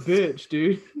 Are what you a bitch,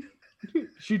 dude.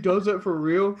 She does it for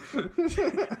real.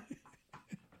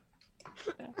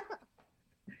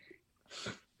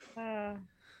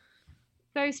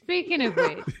 So speaking of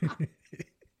which,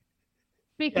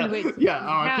 Yeah. of which, Yeah.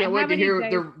 Oh, I can't wait to many hear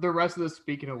days- the rest of this.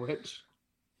 Speaking of which,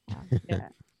 Yeah.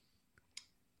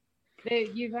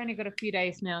 You've only got a few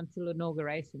days now until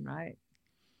inauguration, right?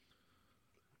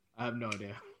 I have no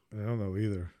idea. I don't know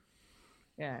either.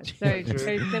 Yeah. So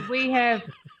we have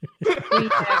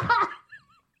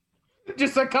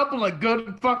Just a couple of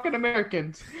good fucking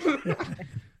Americans.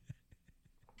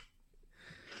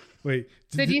 Wait.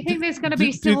 So do you think there's gonna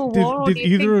be civil war, or Did do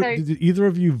you think those- did either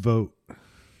of you vote?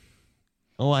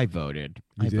 Oh, I voted.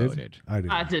 You I did? voted. I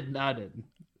did. I didn't.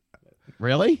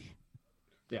 Really?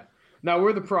 Yeah. No,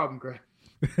 we're the problem, Greg.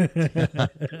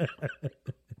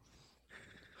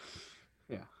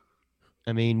 Yeah.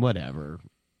 I mean, whatever.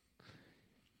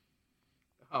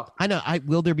 Oh, I know.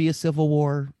 Will there be a civil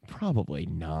war? Probably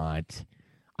not.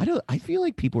 I feel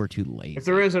like people are too lazy. if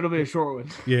there is, it'll be a short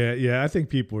one. Yeah. I think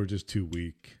people are just too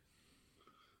weak.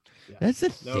 That's the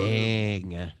No.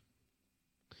 thing.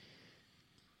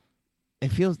 It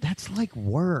feels that's like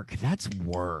work. That's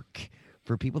work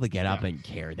for people to get up Yeah. and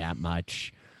care that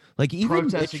much. Like even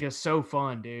Protesting is so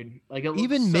fun, dude. Like it looks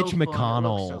even so Mitch fun. It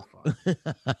McConnell, looks so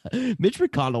fun. Mitch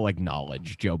McConnell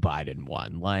acknowledged Joe Biden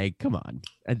won. Like, come on.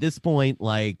 At this point,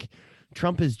 like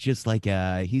Trump is just like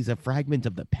he's a fragment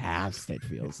of the past. It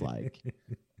feels like.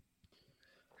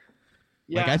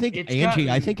 Yeah, Like I think it's Angie, I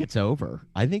gotten- think it's over.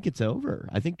 I think it's over.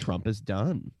 I think Trump is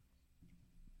done.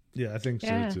 Yeah, I think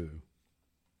Yeah. so too.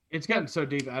 it's gotten so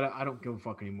deep. I don't give a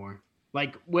fuck anymore.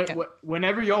 Like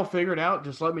whenever y'all figure it out,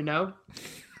 just let me know.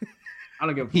 I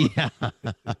don't give a fuck.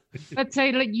 Yeah. But so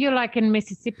like, you're like in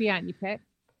Mississippi, aren't you, Pep?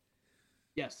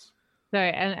 Yes. So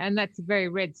and that's a very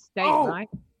red state, Oh. right?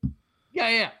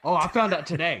 Yeah. Oh, I found out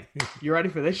today. You ready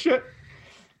for this shit?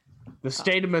 The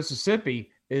state of Mississippi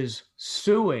is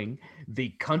suing the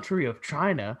country of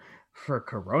China for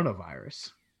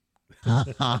coronavirus.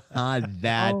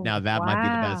 that Oh, now that might be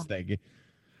the wow. best thing.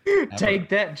 Take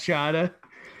that, China.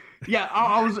 Yeah,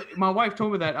 I was. My wife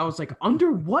told me that. I was like,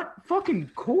 under what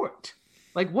fucking court?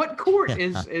 Like, what court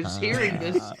is hearing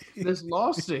this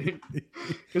lawsuit?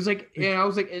 Because like, I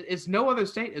was like, it's no other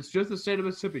state. It's just the state of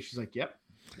Mississippi. She's like, yep.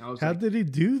 And I was How like, did he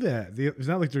do that? It's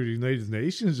not like they're United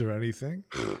Nations or anything.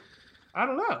 I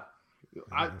don't know.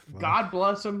 fuck. God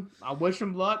bless him. I wish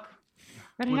him luck.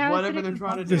 But with how is whatever it they're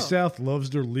trying to The do. South loves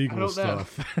their I legal don't know.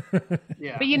 stuff.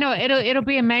 Yeah. But it'll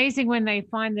be amazing when they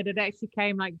find that it actually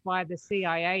came like by the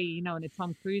CIA, in a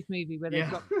Tom Cruise movie where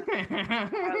they've got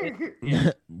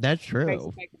Yeah. That's true.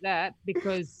 expect that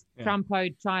because Yeah. Trump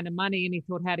owed China money and he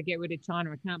thought how to get rid of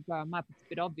China. I can't blow him up. It's a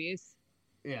bit obvious.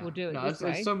 Yeah. We'll do it No, this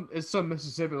way. it's some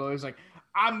Mississippi lawyer's like,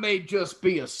 I may just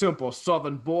be a simple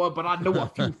Southern boy, but I know a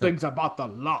few things about the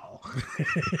law.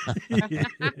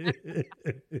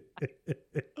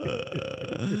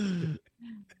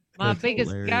 My That's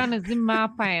biggest hilarious. gun is in my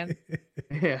pants.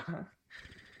 Yeah.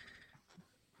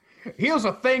 Here's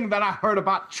a thing that I heard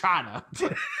about China.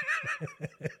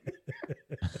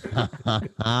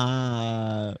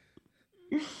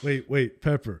 Wait,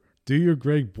 Pepper, do your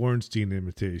Greg Bornstein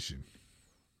imitation.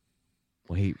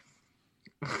 Wait,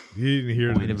 You didn't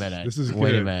hear Wait a this. minute. This is Wait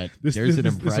a good. minute. This, There's an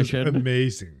this is impression.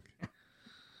 amazing.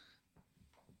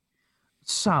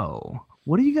 So,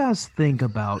 what do you guys think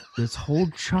about this whole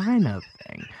China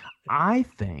thing? I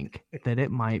think that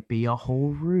it might be a whole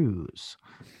ruse.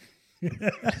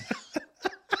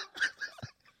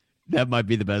 that might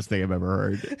be the best thing I've ever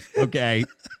heard. Okay,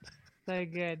 So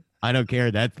good. I don't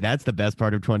care. That's the best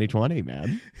part of 2020,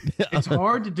 man. It's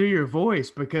hard to do your voice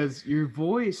because your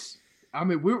voice. I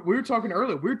mean, we were talking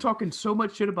earlier. We were talking so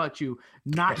much shit about you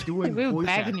not doing We were voice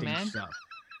bagging acting you, man. stuff.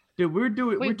 Dude, we're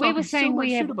We talking were saying so much we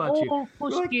shit have about you. all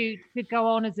pushed We're like, you to go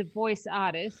on as a voice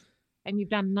artist, and you've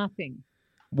done nothing.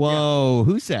 Whoa,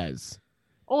 who says?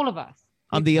 All of us.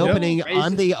 I'm the Yep. opening.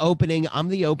 I'm Racist. the opening. I'm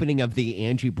the opening of the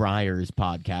Angie Briers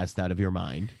podcast. Out of your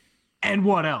mind, And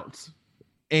what else?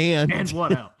 and, And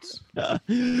what else? And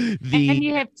the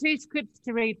you have 2 scripts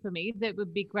to read for me that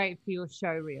would be great for your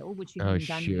show reel, which you oh haven't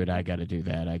done shoot, yet. I got to do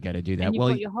that. I got to do that. And you've Well,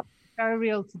 got your whole show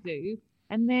reel to do,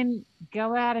 and then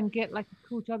go out and get like a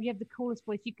cool job. You have the coolest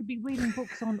voice. You could be reading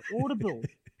books on Audible.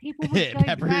 People would go back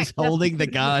Pepper's just holding the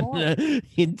because of your gun voice.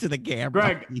 into the camera.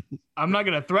 Greg, I'm not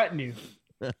gonna threaten you,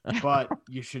 but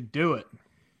you should do it.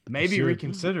 Maybe Should.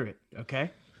 reconsider it. Okay.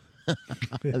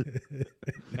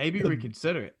 Maybe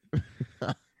reconsider it.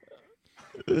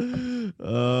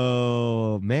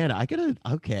 Oh man, I gotta.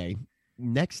 Okay,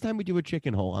 next time we do a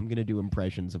chicken hole, I'm gonna do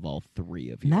impressions of all 3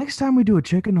 of you. Next time we do a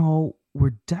chicken hole,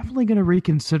 we're definitely going to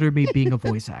reconsider me being a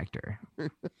voice actor.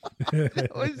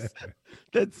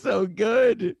 That's so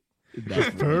good. That's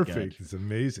It's really perfect. good. It's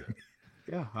amazing.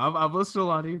 Yeah, I've listened to a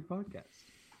lot of your podcasts.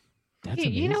 That's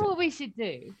You know amazing. what we should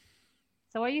do?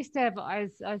 So I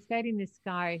was dating this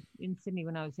guy in Sydney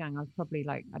when I was young. I was probably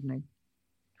like, I don't know,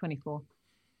 24.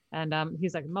 And he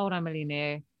was like a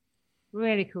multi-millionaire,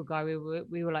 really cool guy. We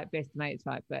were like best mates,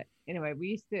 right? But anyway, we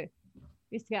used to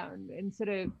go out and sort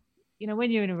of,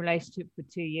 when you're in a relationship for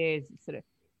 2 years, it's sort of,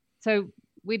 so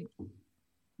we'd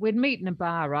meet in a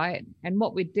bar, right? And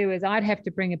what we'd do is I'd have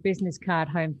to bring a business card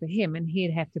home for him and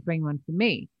he'd have to bring one for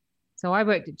me. So I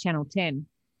worked at Channel 10,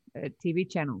 a TV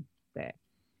channel there.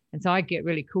 And so I'd get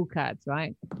really cool cards,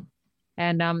 right?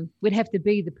 And we'd have to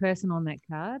be the person on that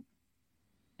card.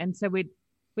 And so we'd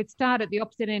start at the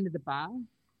opposite end of the bar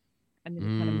and then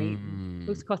kind of meet and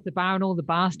look across the bar and all the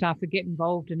bar staff would get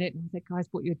involved in it. And that guy's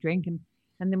bought you a drink. And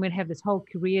then we'd have this whole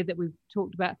career that we've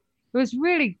talked about. It was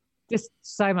really just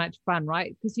so much fun,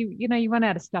 right? Because you run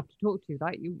out of stuff to talk to,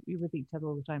 right? You're with each other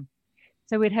all the time.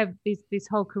 So we'd have these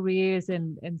whole careers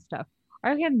and stuff. I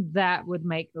reckon that would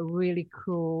make a really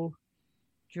cool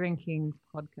drinking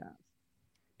podcast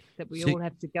that we See- all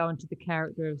have to go into the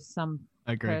character of some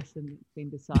Agreed. person that's been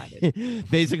decided.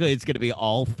 Basically, it's gonna be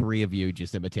all 3 of you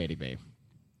just imitating me.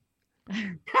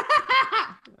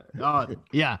 Oh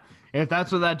yeah, if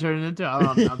that's what that turned into,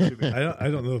 I'm super. I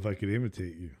don't know if I could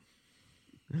imitate you.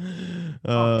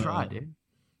 Try, dude.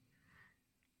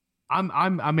 I'm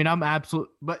absolute.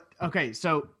 But okay,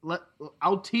 so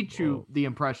I'll teach you the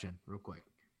impression real quick.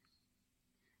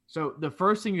 So the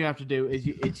first thing you have to do is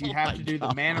you Oh have my to do the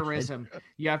God. mannerism.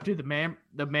 You have to do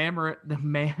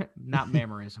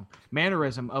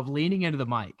mannerism of leaning into the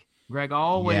mic. Greg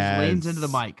always leans into the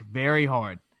Yes. mic very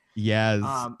hard. Yes,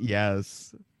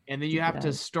 Yes. And then you have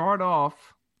to start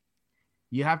off.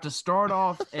 You have to start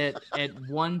off at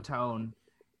one tone,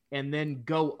 and then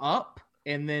go up,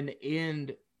 and then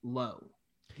end low.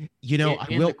 You know, I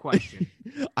in will. the question.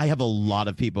 I have a lot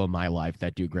of people in my life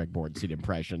that do Greg Bornstein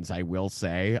impressions. I will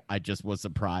say, I just was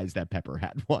surprised that Pepper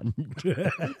had one.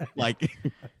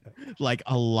 like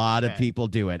a lot of Okay. people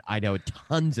do it. I know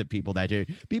tons of people that do.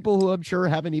 People who I'm sure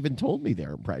haven't even told me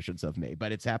their impressions of me,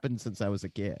 but it's happened since I was a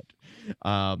kid.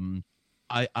 I'm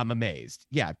amazed.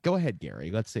 Yeah, go ahead, Gary.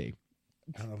 Let's see.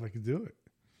 I don't know if I could do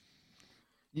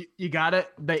it. You got it.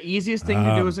 The easiest thing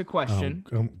to do is a question.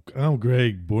 I'm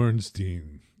Greg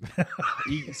Bornstein.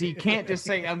 So you can't just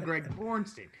say I'm Greg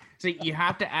Bornstein. So you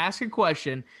have to ask a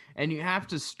question, and you have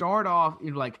to start off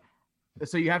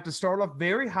so you have to start off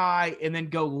very high and then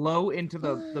go low into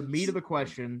the meat of the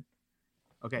question.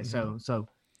 Okay, so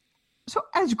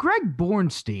as Greg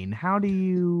Bornstein, how do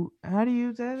you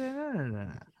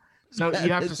so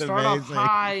you have to start off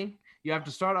high. You have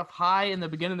to start off high in the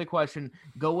beginning of the question,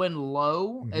 go in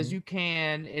low as you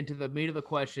can into the meat of the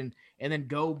question, and then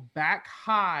go back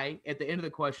high at the end of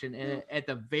the question. And at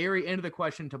the very end of the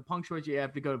question, to punctuate, you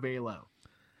have to go very low.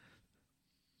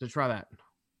 So try that.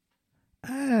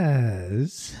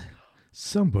 As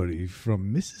somebody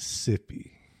from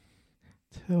Mississippi,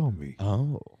 tell me,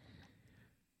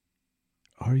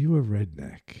 are you a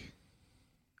redneck?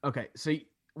 Okay, so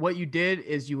what you did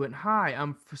is you went high.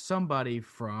 I'm somebody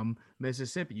from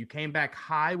Mississippi. You came back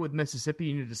high with Mississippi.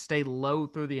 You need to stay low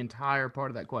through the entire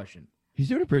part of that question. He's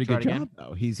doing a pretty Try good it again? job,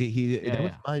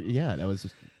 though. That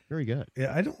was very good.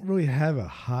 Yeah, I don't really have a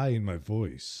high in my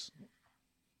voice.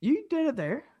 You did it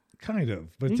there. Kind of,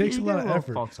 but it You- takes you a did lot a of little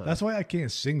effort. falsetto. That's why I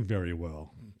can't sing very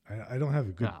well. I don't have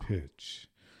a good No. pitch.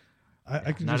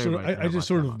 I can not just sort of, everybody can I have just like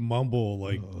sort that. of mumble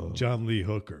like John Lee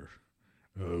Hooker.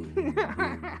 Oh, boom,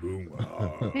 boom,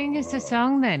 ah. Sing us a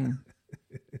song then.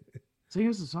 Sing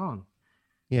us a song.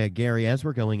 Yeah, Gary, as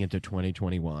we're going into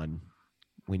 2021,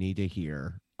 we need to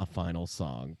hear a final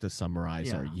song to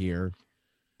summarize our Yeah. year.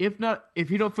 If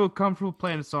you don't feel comfortable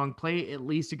playing a song, play at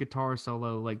least a guitar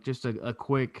solo, like just a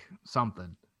quick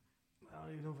something.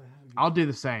 I'll do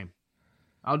the same.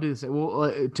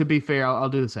 Well, to be fair, I'll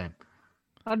do the same.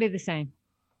 I'll do the same.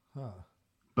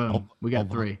 Boom. We got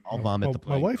three. I'll vomit Oh, the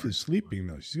my plate. wife is sleeping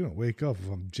though. She's gonna wake up if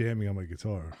I'm jamming on my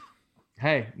guitar.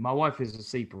 Hey, my wife is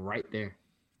asleep right there.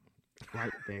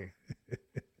 Right there.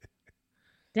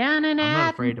 Down and I'm out.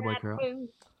 not afraid to wake her up.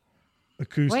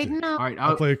 Acoustic. Waiting All up. right.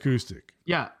 I'll play acoustic.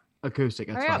 Yeah, acoustic.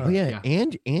 That's Hurry up. fine. Oh yeah,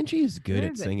 Angie is good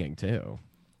at Move it. singing too.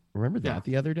 Remember that Yeah.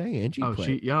 the other day? Angie Oh,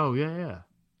 played. yeah.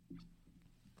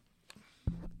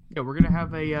 Yeah, we're gonna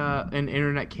have an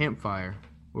internet campfire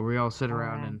where we all sit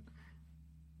around and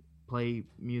play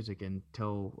music and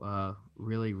tell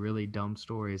really, really dumb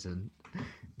stories and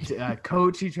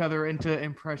coach each other into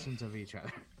impressions of each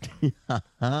other.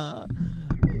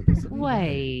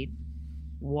 Wait.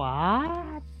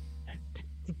 What?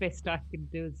 The best I can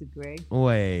do is a Greg.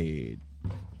 Wait.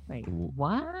 Wait.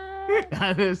 What?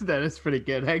 that is pretty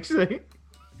good, actually.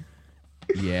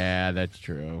 Yeah, that's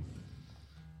true.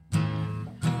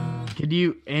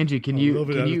 Angie? Can A you little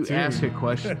bit out of tune. ask a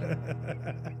question?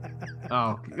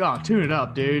 oh, tune it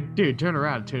up, dude. Dude, turn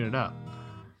around and tune it up.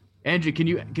 Angie, can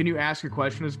you ask a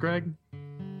question as Greg?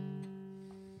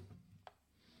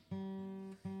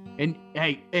 And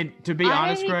hey, and to be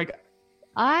honest, Greg,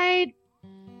 I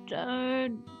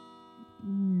don't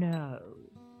know.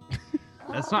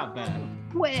 that's not bad.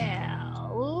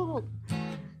 Well,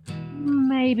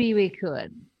 maybe we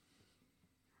could.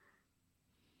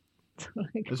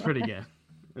 That's pretty good.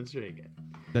 That's pretty good.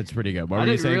 That's pretty good. What I were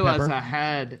you didn't saying, realize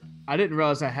Pepper? I didn't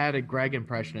realize I had a Greg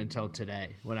impression until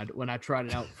today when I tried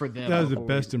it out for them. That was the before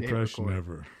best we hit impression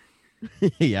record.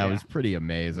 ever. Yeah, it was pretty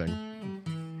amazing.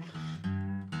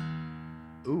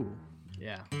 Ooh,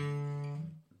 yeah.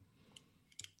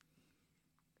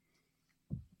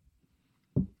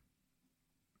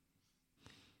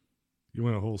 You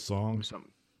want a whole song?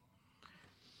 Something.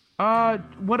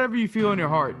 Whatever you feel in your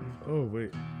heart. Oh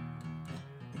wait.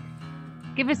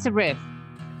 Give us a riff.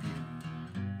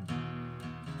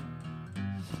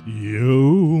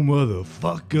 Yo,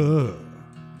 motherfucker.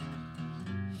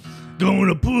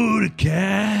 Gonna put a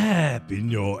cap in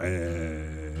your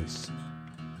ass.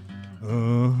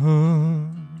 Uh-huh.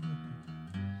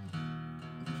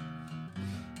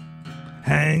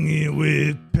 Hanging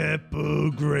with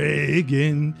Pepper, Greg,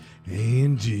 and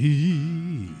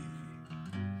Angie.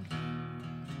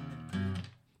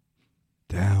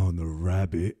 Down the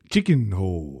rabbit chicken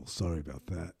hole. Sorry about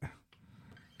that.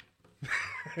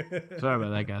 Sorry about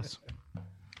that, guys.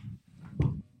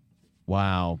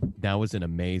 Wow, that was an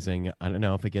amazing. I don't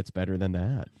know if it gets better than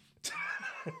that.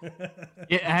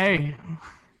 Yeah, hey,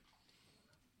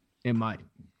 it might.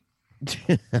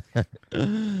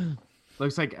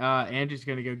 Looks like Angie's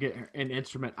gonna go get an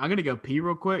instrument. I'm gonna go pee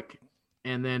real quick,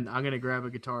 and then I'm gonna grab a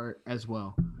guitar as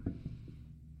well.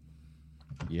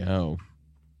 Yo.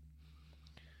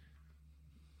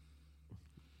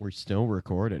 We're still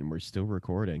recording.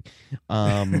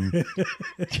 I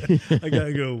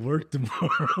gotta go work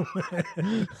tomorrow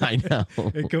I know.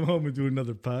 and come home and do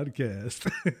another podcast.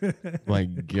 My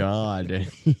God.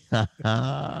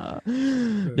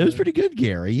 That was pretty good,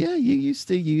 Gary. Yeah, you used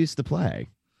to play.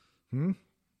 Hmm?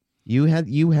 You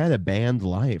had a band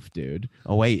life, dude.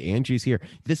 Oh wait, Angie's here.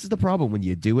 This is the problem when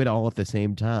you do it all at the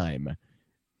same time.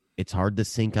 It's hard to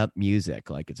sync up music.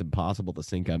 Like it's impossible to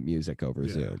sync up music over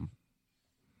Zoom.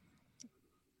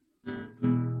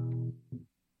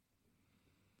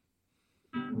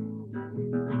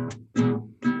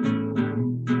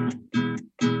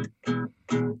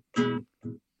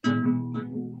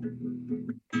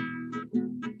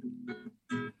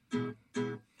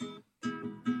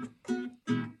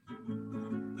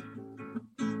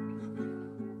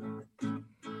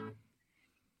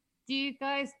 Do you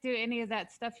guys do any of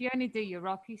that stuff? You only do your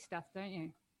Rocky stuff, don't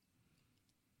you?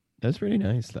 That's pretty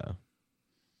nice, though.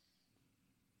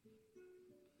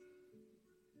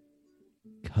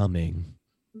 Coming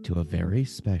to a very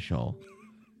special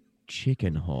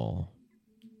chicken hole.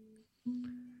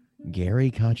 Gary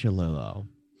Cacciolillo.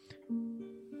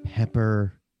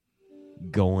 Pepper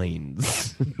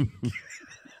Goins.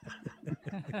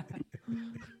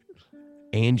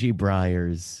 Angie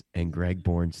Bryers and Greg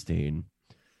Bornstein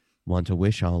want to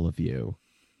wish all of you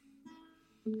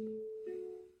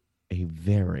a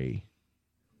very,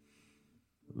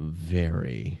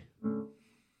 very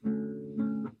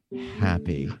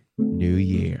happy new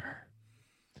year.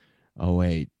 Oh,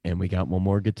 wait. And we got one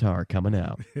more guitar coming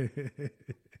out.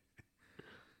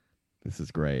 This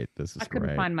is great. This is I couldn't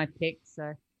great. find my pick,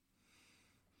 so.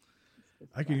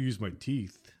 I can use my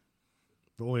teeth,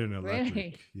 but only an electric.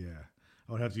 Really? Yeah,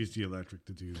 I would have to use the electric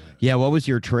to do that. Yeah, what was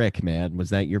your trick, man? Was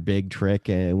that your big trick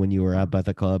when you were out at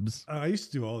the clubs? I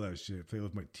used to do all that shit. Play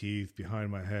with my teeth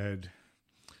behind my head.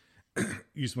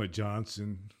 Use my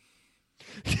Johnson.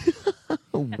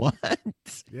 What?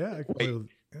 Yeah, I can play with.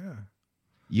 Yeah,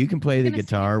 You can play the Gonna sing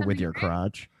guitar with something, your Greg?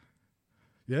 crotch?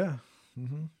 yeah.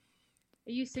 Mm-hmm.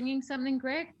 Are you singing something,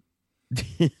 Greg?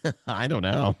 I don't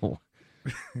know.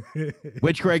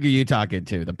 Which Greg are you talking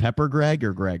to? The Pepper Greg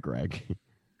or Greg?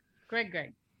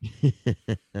 Greg.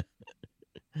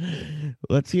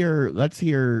 Let's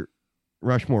hear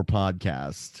Rushmore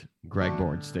podcast. Greg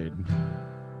Bornstein.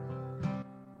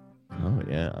 Oh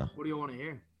yeah. What do you want to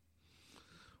hear?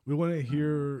 We want to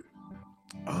hear.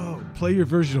 Oh, play your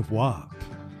version of WAP.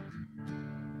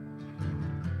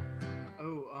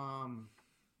 Oh, all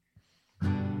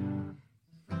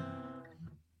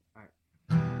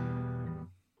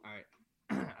right.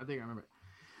 I think I remember.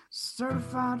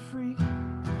 Certified freak,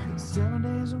 7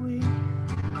 days a week.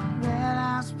 Red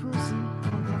ass pussy,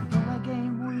 on that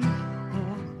game week.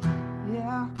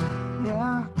 Yeah.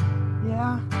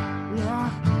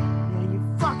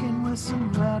 You fucking with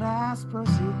some red ass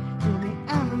pussy. Give me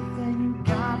everything you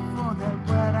got for that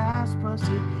wet ass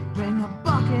pussy. Bring a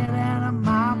bucket and a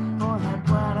mop for that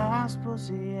wet ass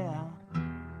pussy, yeah.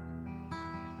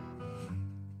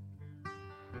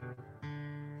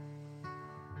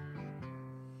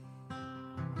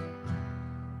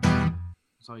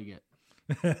 That's all you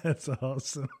get. That's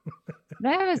awesome.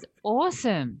 That was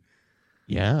awesome.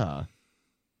 Yeah.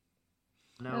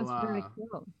 No, That was really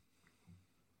cool.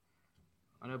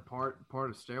 I know part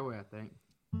of Stairway, I think.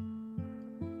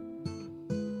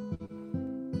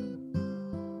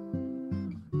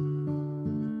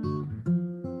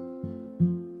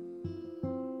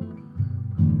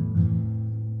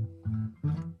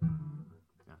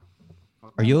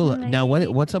 Are you now?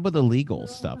 What's up with the legal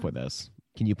stuff with this?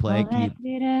 Can you play? All that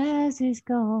glitters is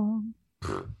gold.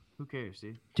 Who cares,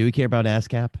 dude? Do we care about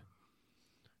ASCAP?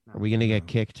 No. Are we gonna get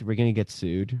kicked? We're gonna get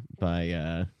sued by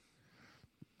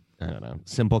I don't know.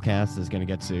 Simplecast is gonna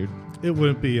get sued. It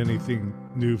wouldn't be anything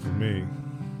new for me.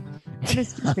 But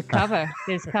it's just a cover.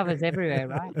 There's covers everywhere,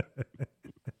 right?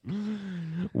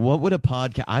 What would a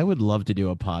podcast? I would love to do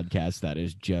a podcast that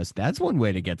is just. That's one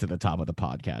way to get to the top of the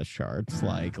podcast charts.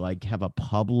 Like have a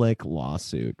public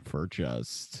lawsuit for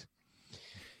just.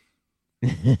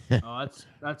 Oh,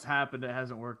 that's happened. It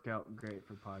hasn't worked out great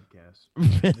for podcasts.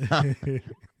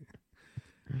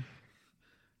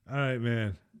 All right,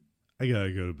 man. I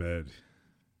gotta go to bed.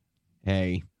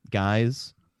 Hey,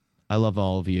 guys, I love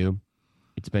all of you.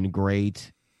 It's been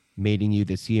great meeting you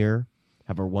this year.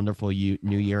 Have a wonderful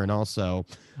new year. And also,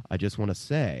 I just want to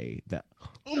say that.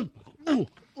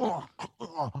 Oh,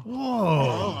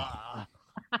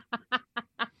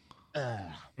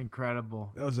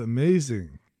 Incredible. that was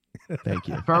amazing. Thank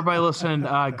you. For everybody listening,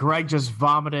 Greg just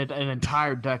vomited an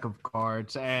entire deck of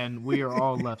cards, and we are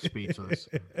all left speechless.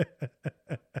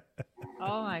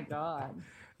 Oh my god.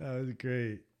 That was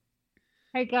great.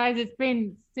 Hey guys, it's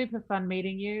been super fun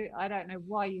meeting you. I don't know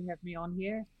why you have me on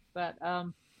here, but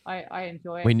I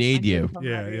enjoy it. We need I enjoy you. the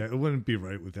Yeah, camaraderie. it wouldn't be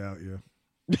right without you.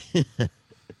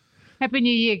 Happy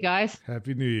New Year, guys.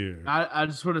 Happy New Year. I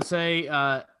just want to say,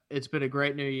 it's been a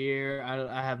great new year.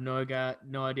 I have no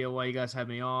idea why you guys have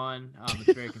me on.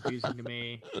 It's very confusing to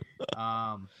me.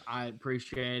 I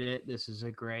appreciate it. This is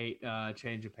a great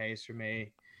change of pace for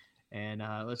me, and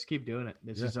let's keep doing it.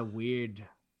 This is a weird.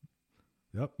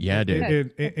 Yep. Yeah,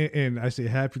 dude. And I say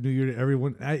Happy New Year to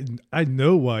everyone. I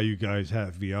know why you guys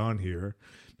have me on here,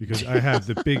 because I have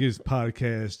the biggest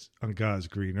podcast on God's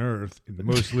green earth and the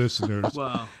most listeners.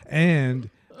 Wow. And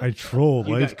I troll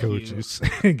You life got cute. coaches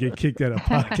and get kicked out of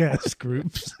podcast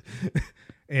groups.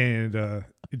 And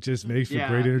it just makes for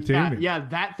great entertainment. Yeah,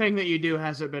 that thing that you do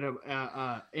hasn't been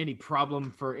any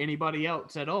problem for anybody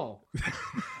else at all.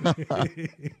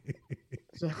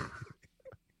 So,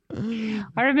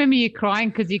 I remember you crying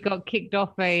because you got kicked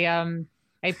off a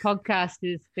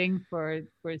podcaster's thing for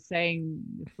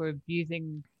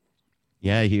abusing.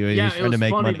 Yeah, he was it trying was to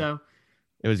make funny money. though.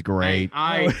 It was great.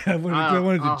 I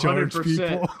wanted to charge 100%.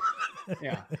 people.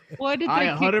 Yeah, Why did I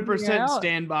they kick you 100% out?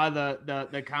 stand by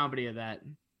the comedy of that.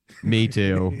 Me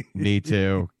too. Me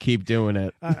too. Keep doing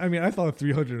it. I mean, I thought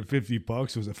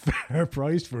 $350 was a fair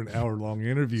price for an hour-long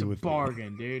interview It's a with me.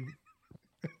 bargain, dude.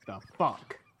 The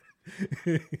fuck.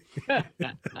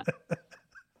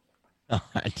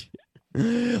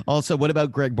 Also, what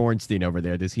about Greg Bornstein over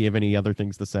there? Does he have any other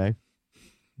things to say?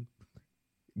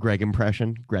 Greg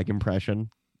impression?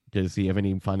 Does he have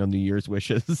any final New Year's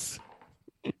wishes?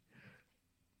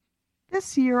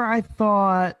 This year, I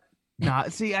thought. Nah,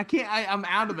 see, I can't. I'm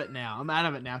out of it now.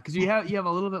 Because you have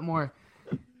a little bit more.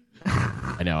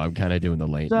 I know. I'm kind of doing the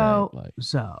late So, night. Like,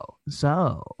 so.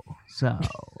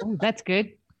 Oh, that's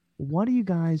good. What do you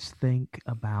guys think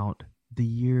about the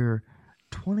year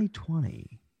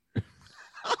 2020?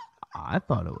 I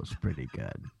thought it was pretty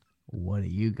good. What do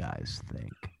you guys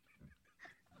think?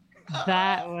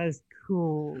 That was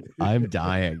cool. I'm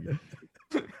dying.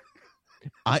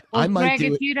 I Well, might Greg,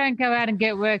 do if you don't go out and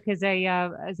get work as a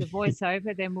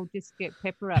voiceover, then we'll just get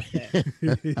Pepper up there.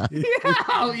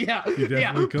 Oh yeah, He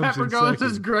definitely comes Pepper in goes second.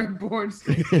 as Greg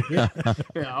Bornstein.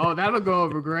 Yeah. Oh, that'll go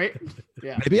over great.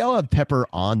 Yeah. Maybe I'll have Pepper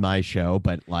on my show,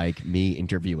 but like me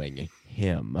interviewing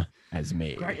him as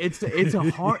me. Greg, it's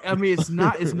a hard. I mean, it's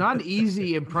not an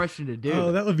easy impression to do.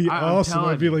 Oh, that would be I'm awesome. telling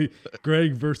It'd be you. like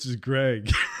Greg versus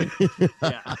Greg.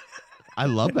 Yeah. I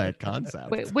love that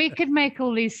concept. We could make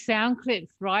all these sound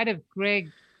clips, right, of Greg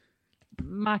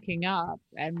mucking up,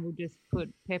 and we'll just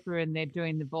put Pepper in there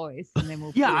doing the voice, and then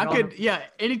we'll. Yeah, put I it on. could. Yeah,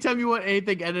 anytime you want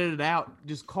anything edited out,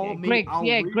 just call me. Greg- I'll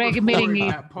yeah, Greg re-record admitting he-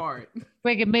 that part.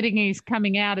 Greg admitting he's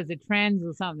coming out as a trans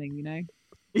or something, you know.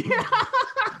 Yeah.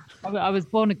 I was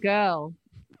born a girl.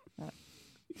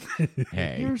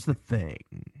 Hey, Here's the thing.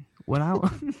 When I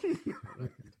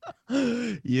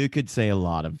you could say a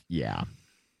lot of yeah.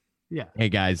 Yeah. Hey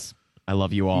guys, I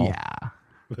love you all. yeah,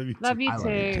 Love you I love you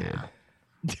too.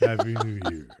 too. Happy New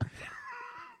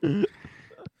Year.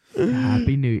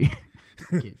 Happy New Year.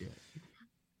 Can't do it.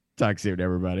 Talk soon,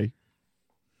 everybody.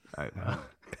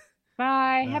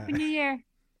 Bye. Happy New Year.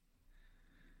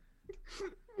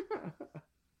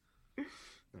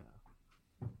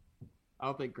 I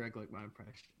don't think Greg liked my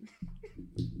impression.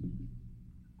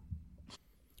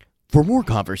 For more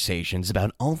conversations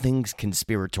about all things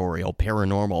conspiratorial,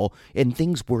 paranormal, and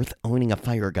things worth owning a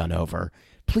fire gun over,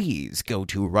 please go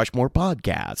to Rushmore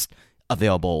Podcast,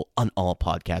 available on all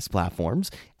podcast platforms.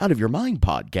 Out of Your Mind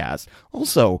Podcast,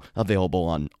 also available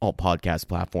on all podcast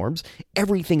platforms.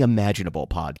 Everything Imaginable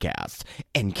Podcast,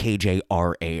 and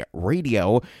KJRA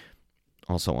Radio,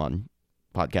 also on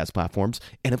podcast platforms.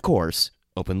 And of course,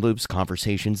 Open Loops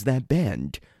Conversations That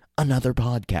Bend, another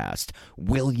podcast.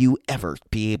 Will you ever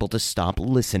be able to stop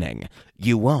listening?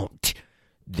 You won't.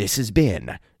 This has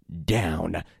been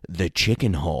Down the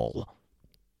Chicken Hole.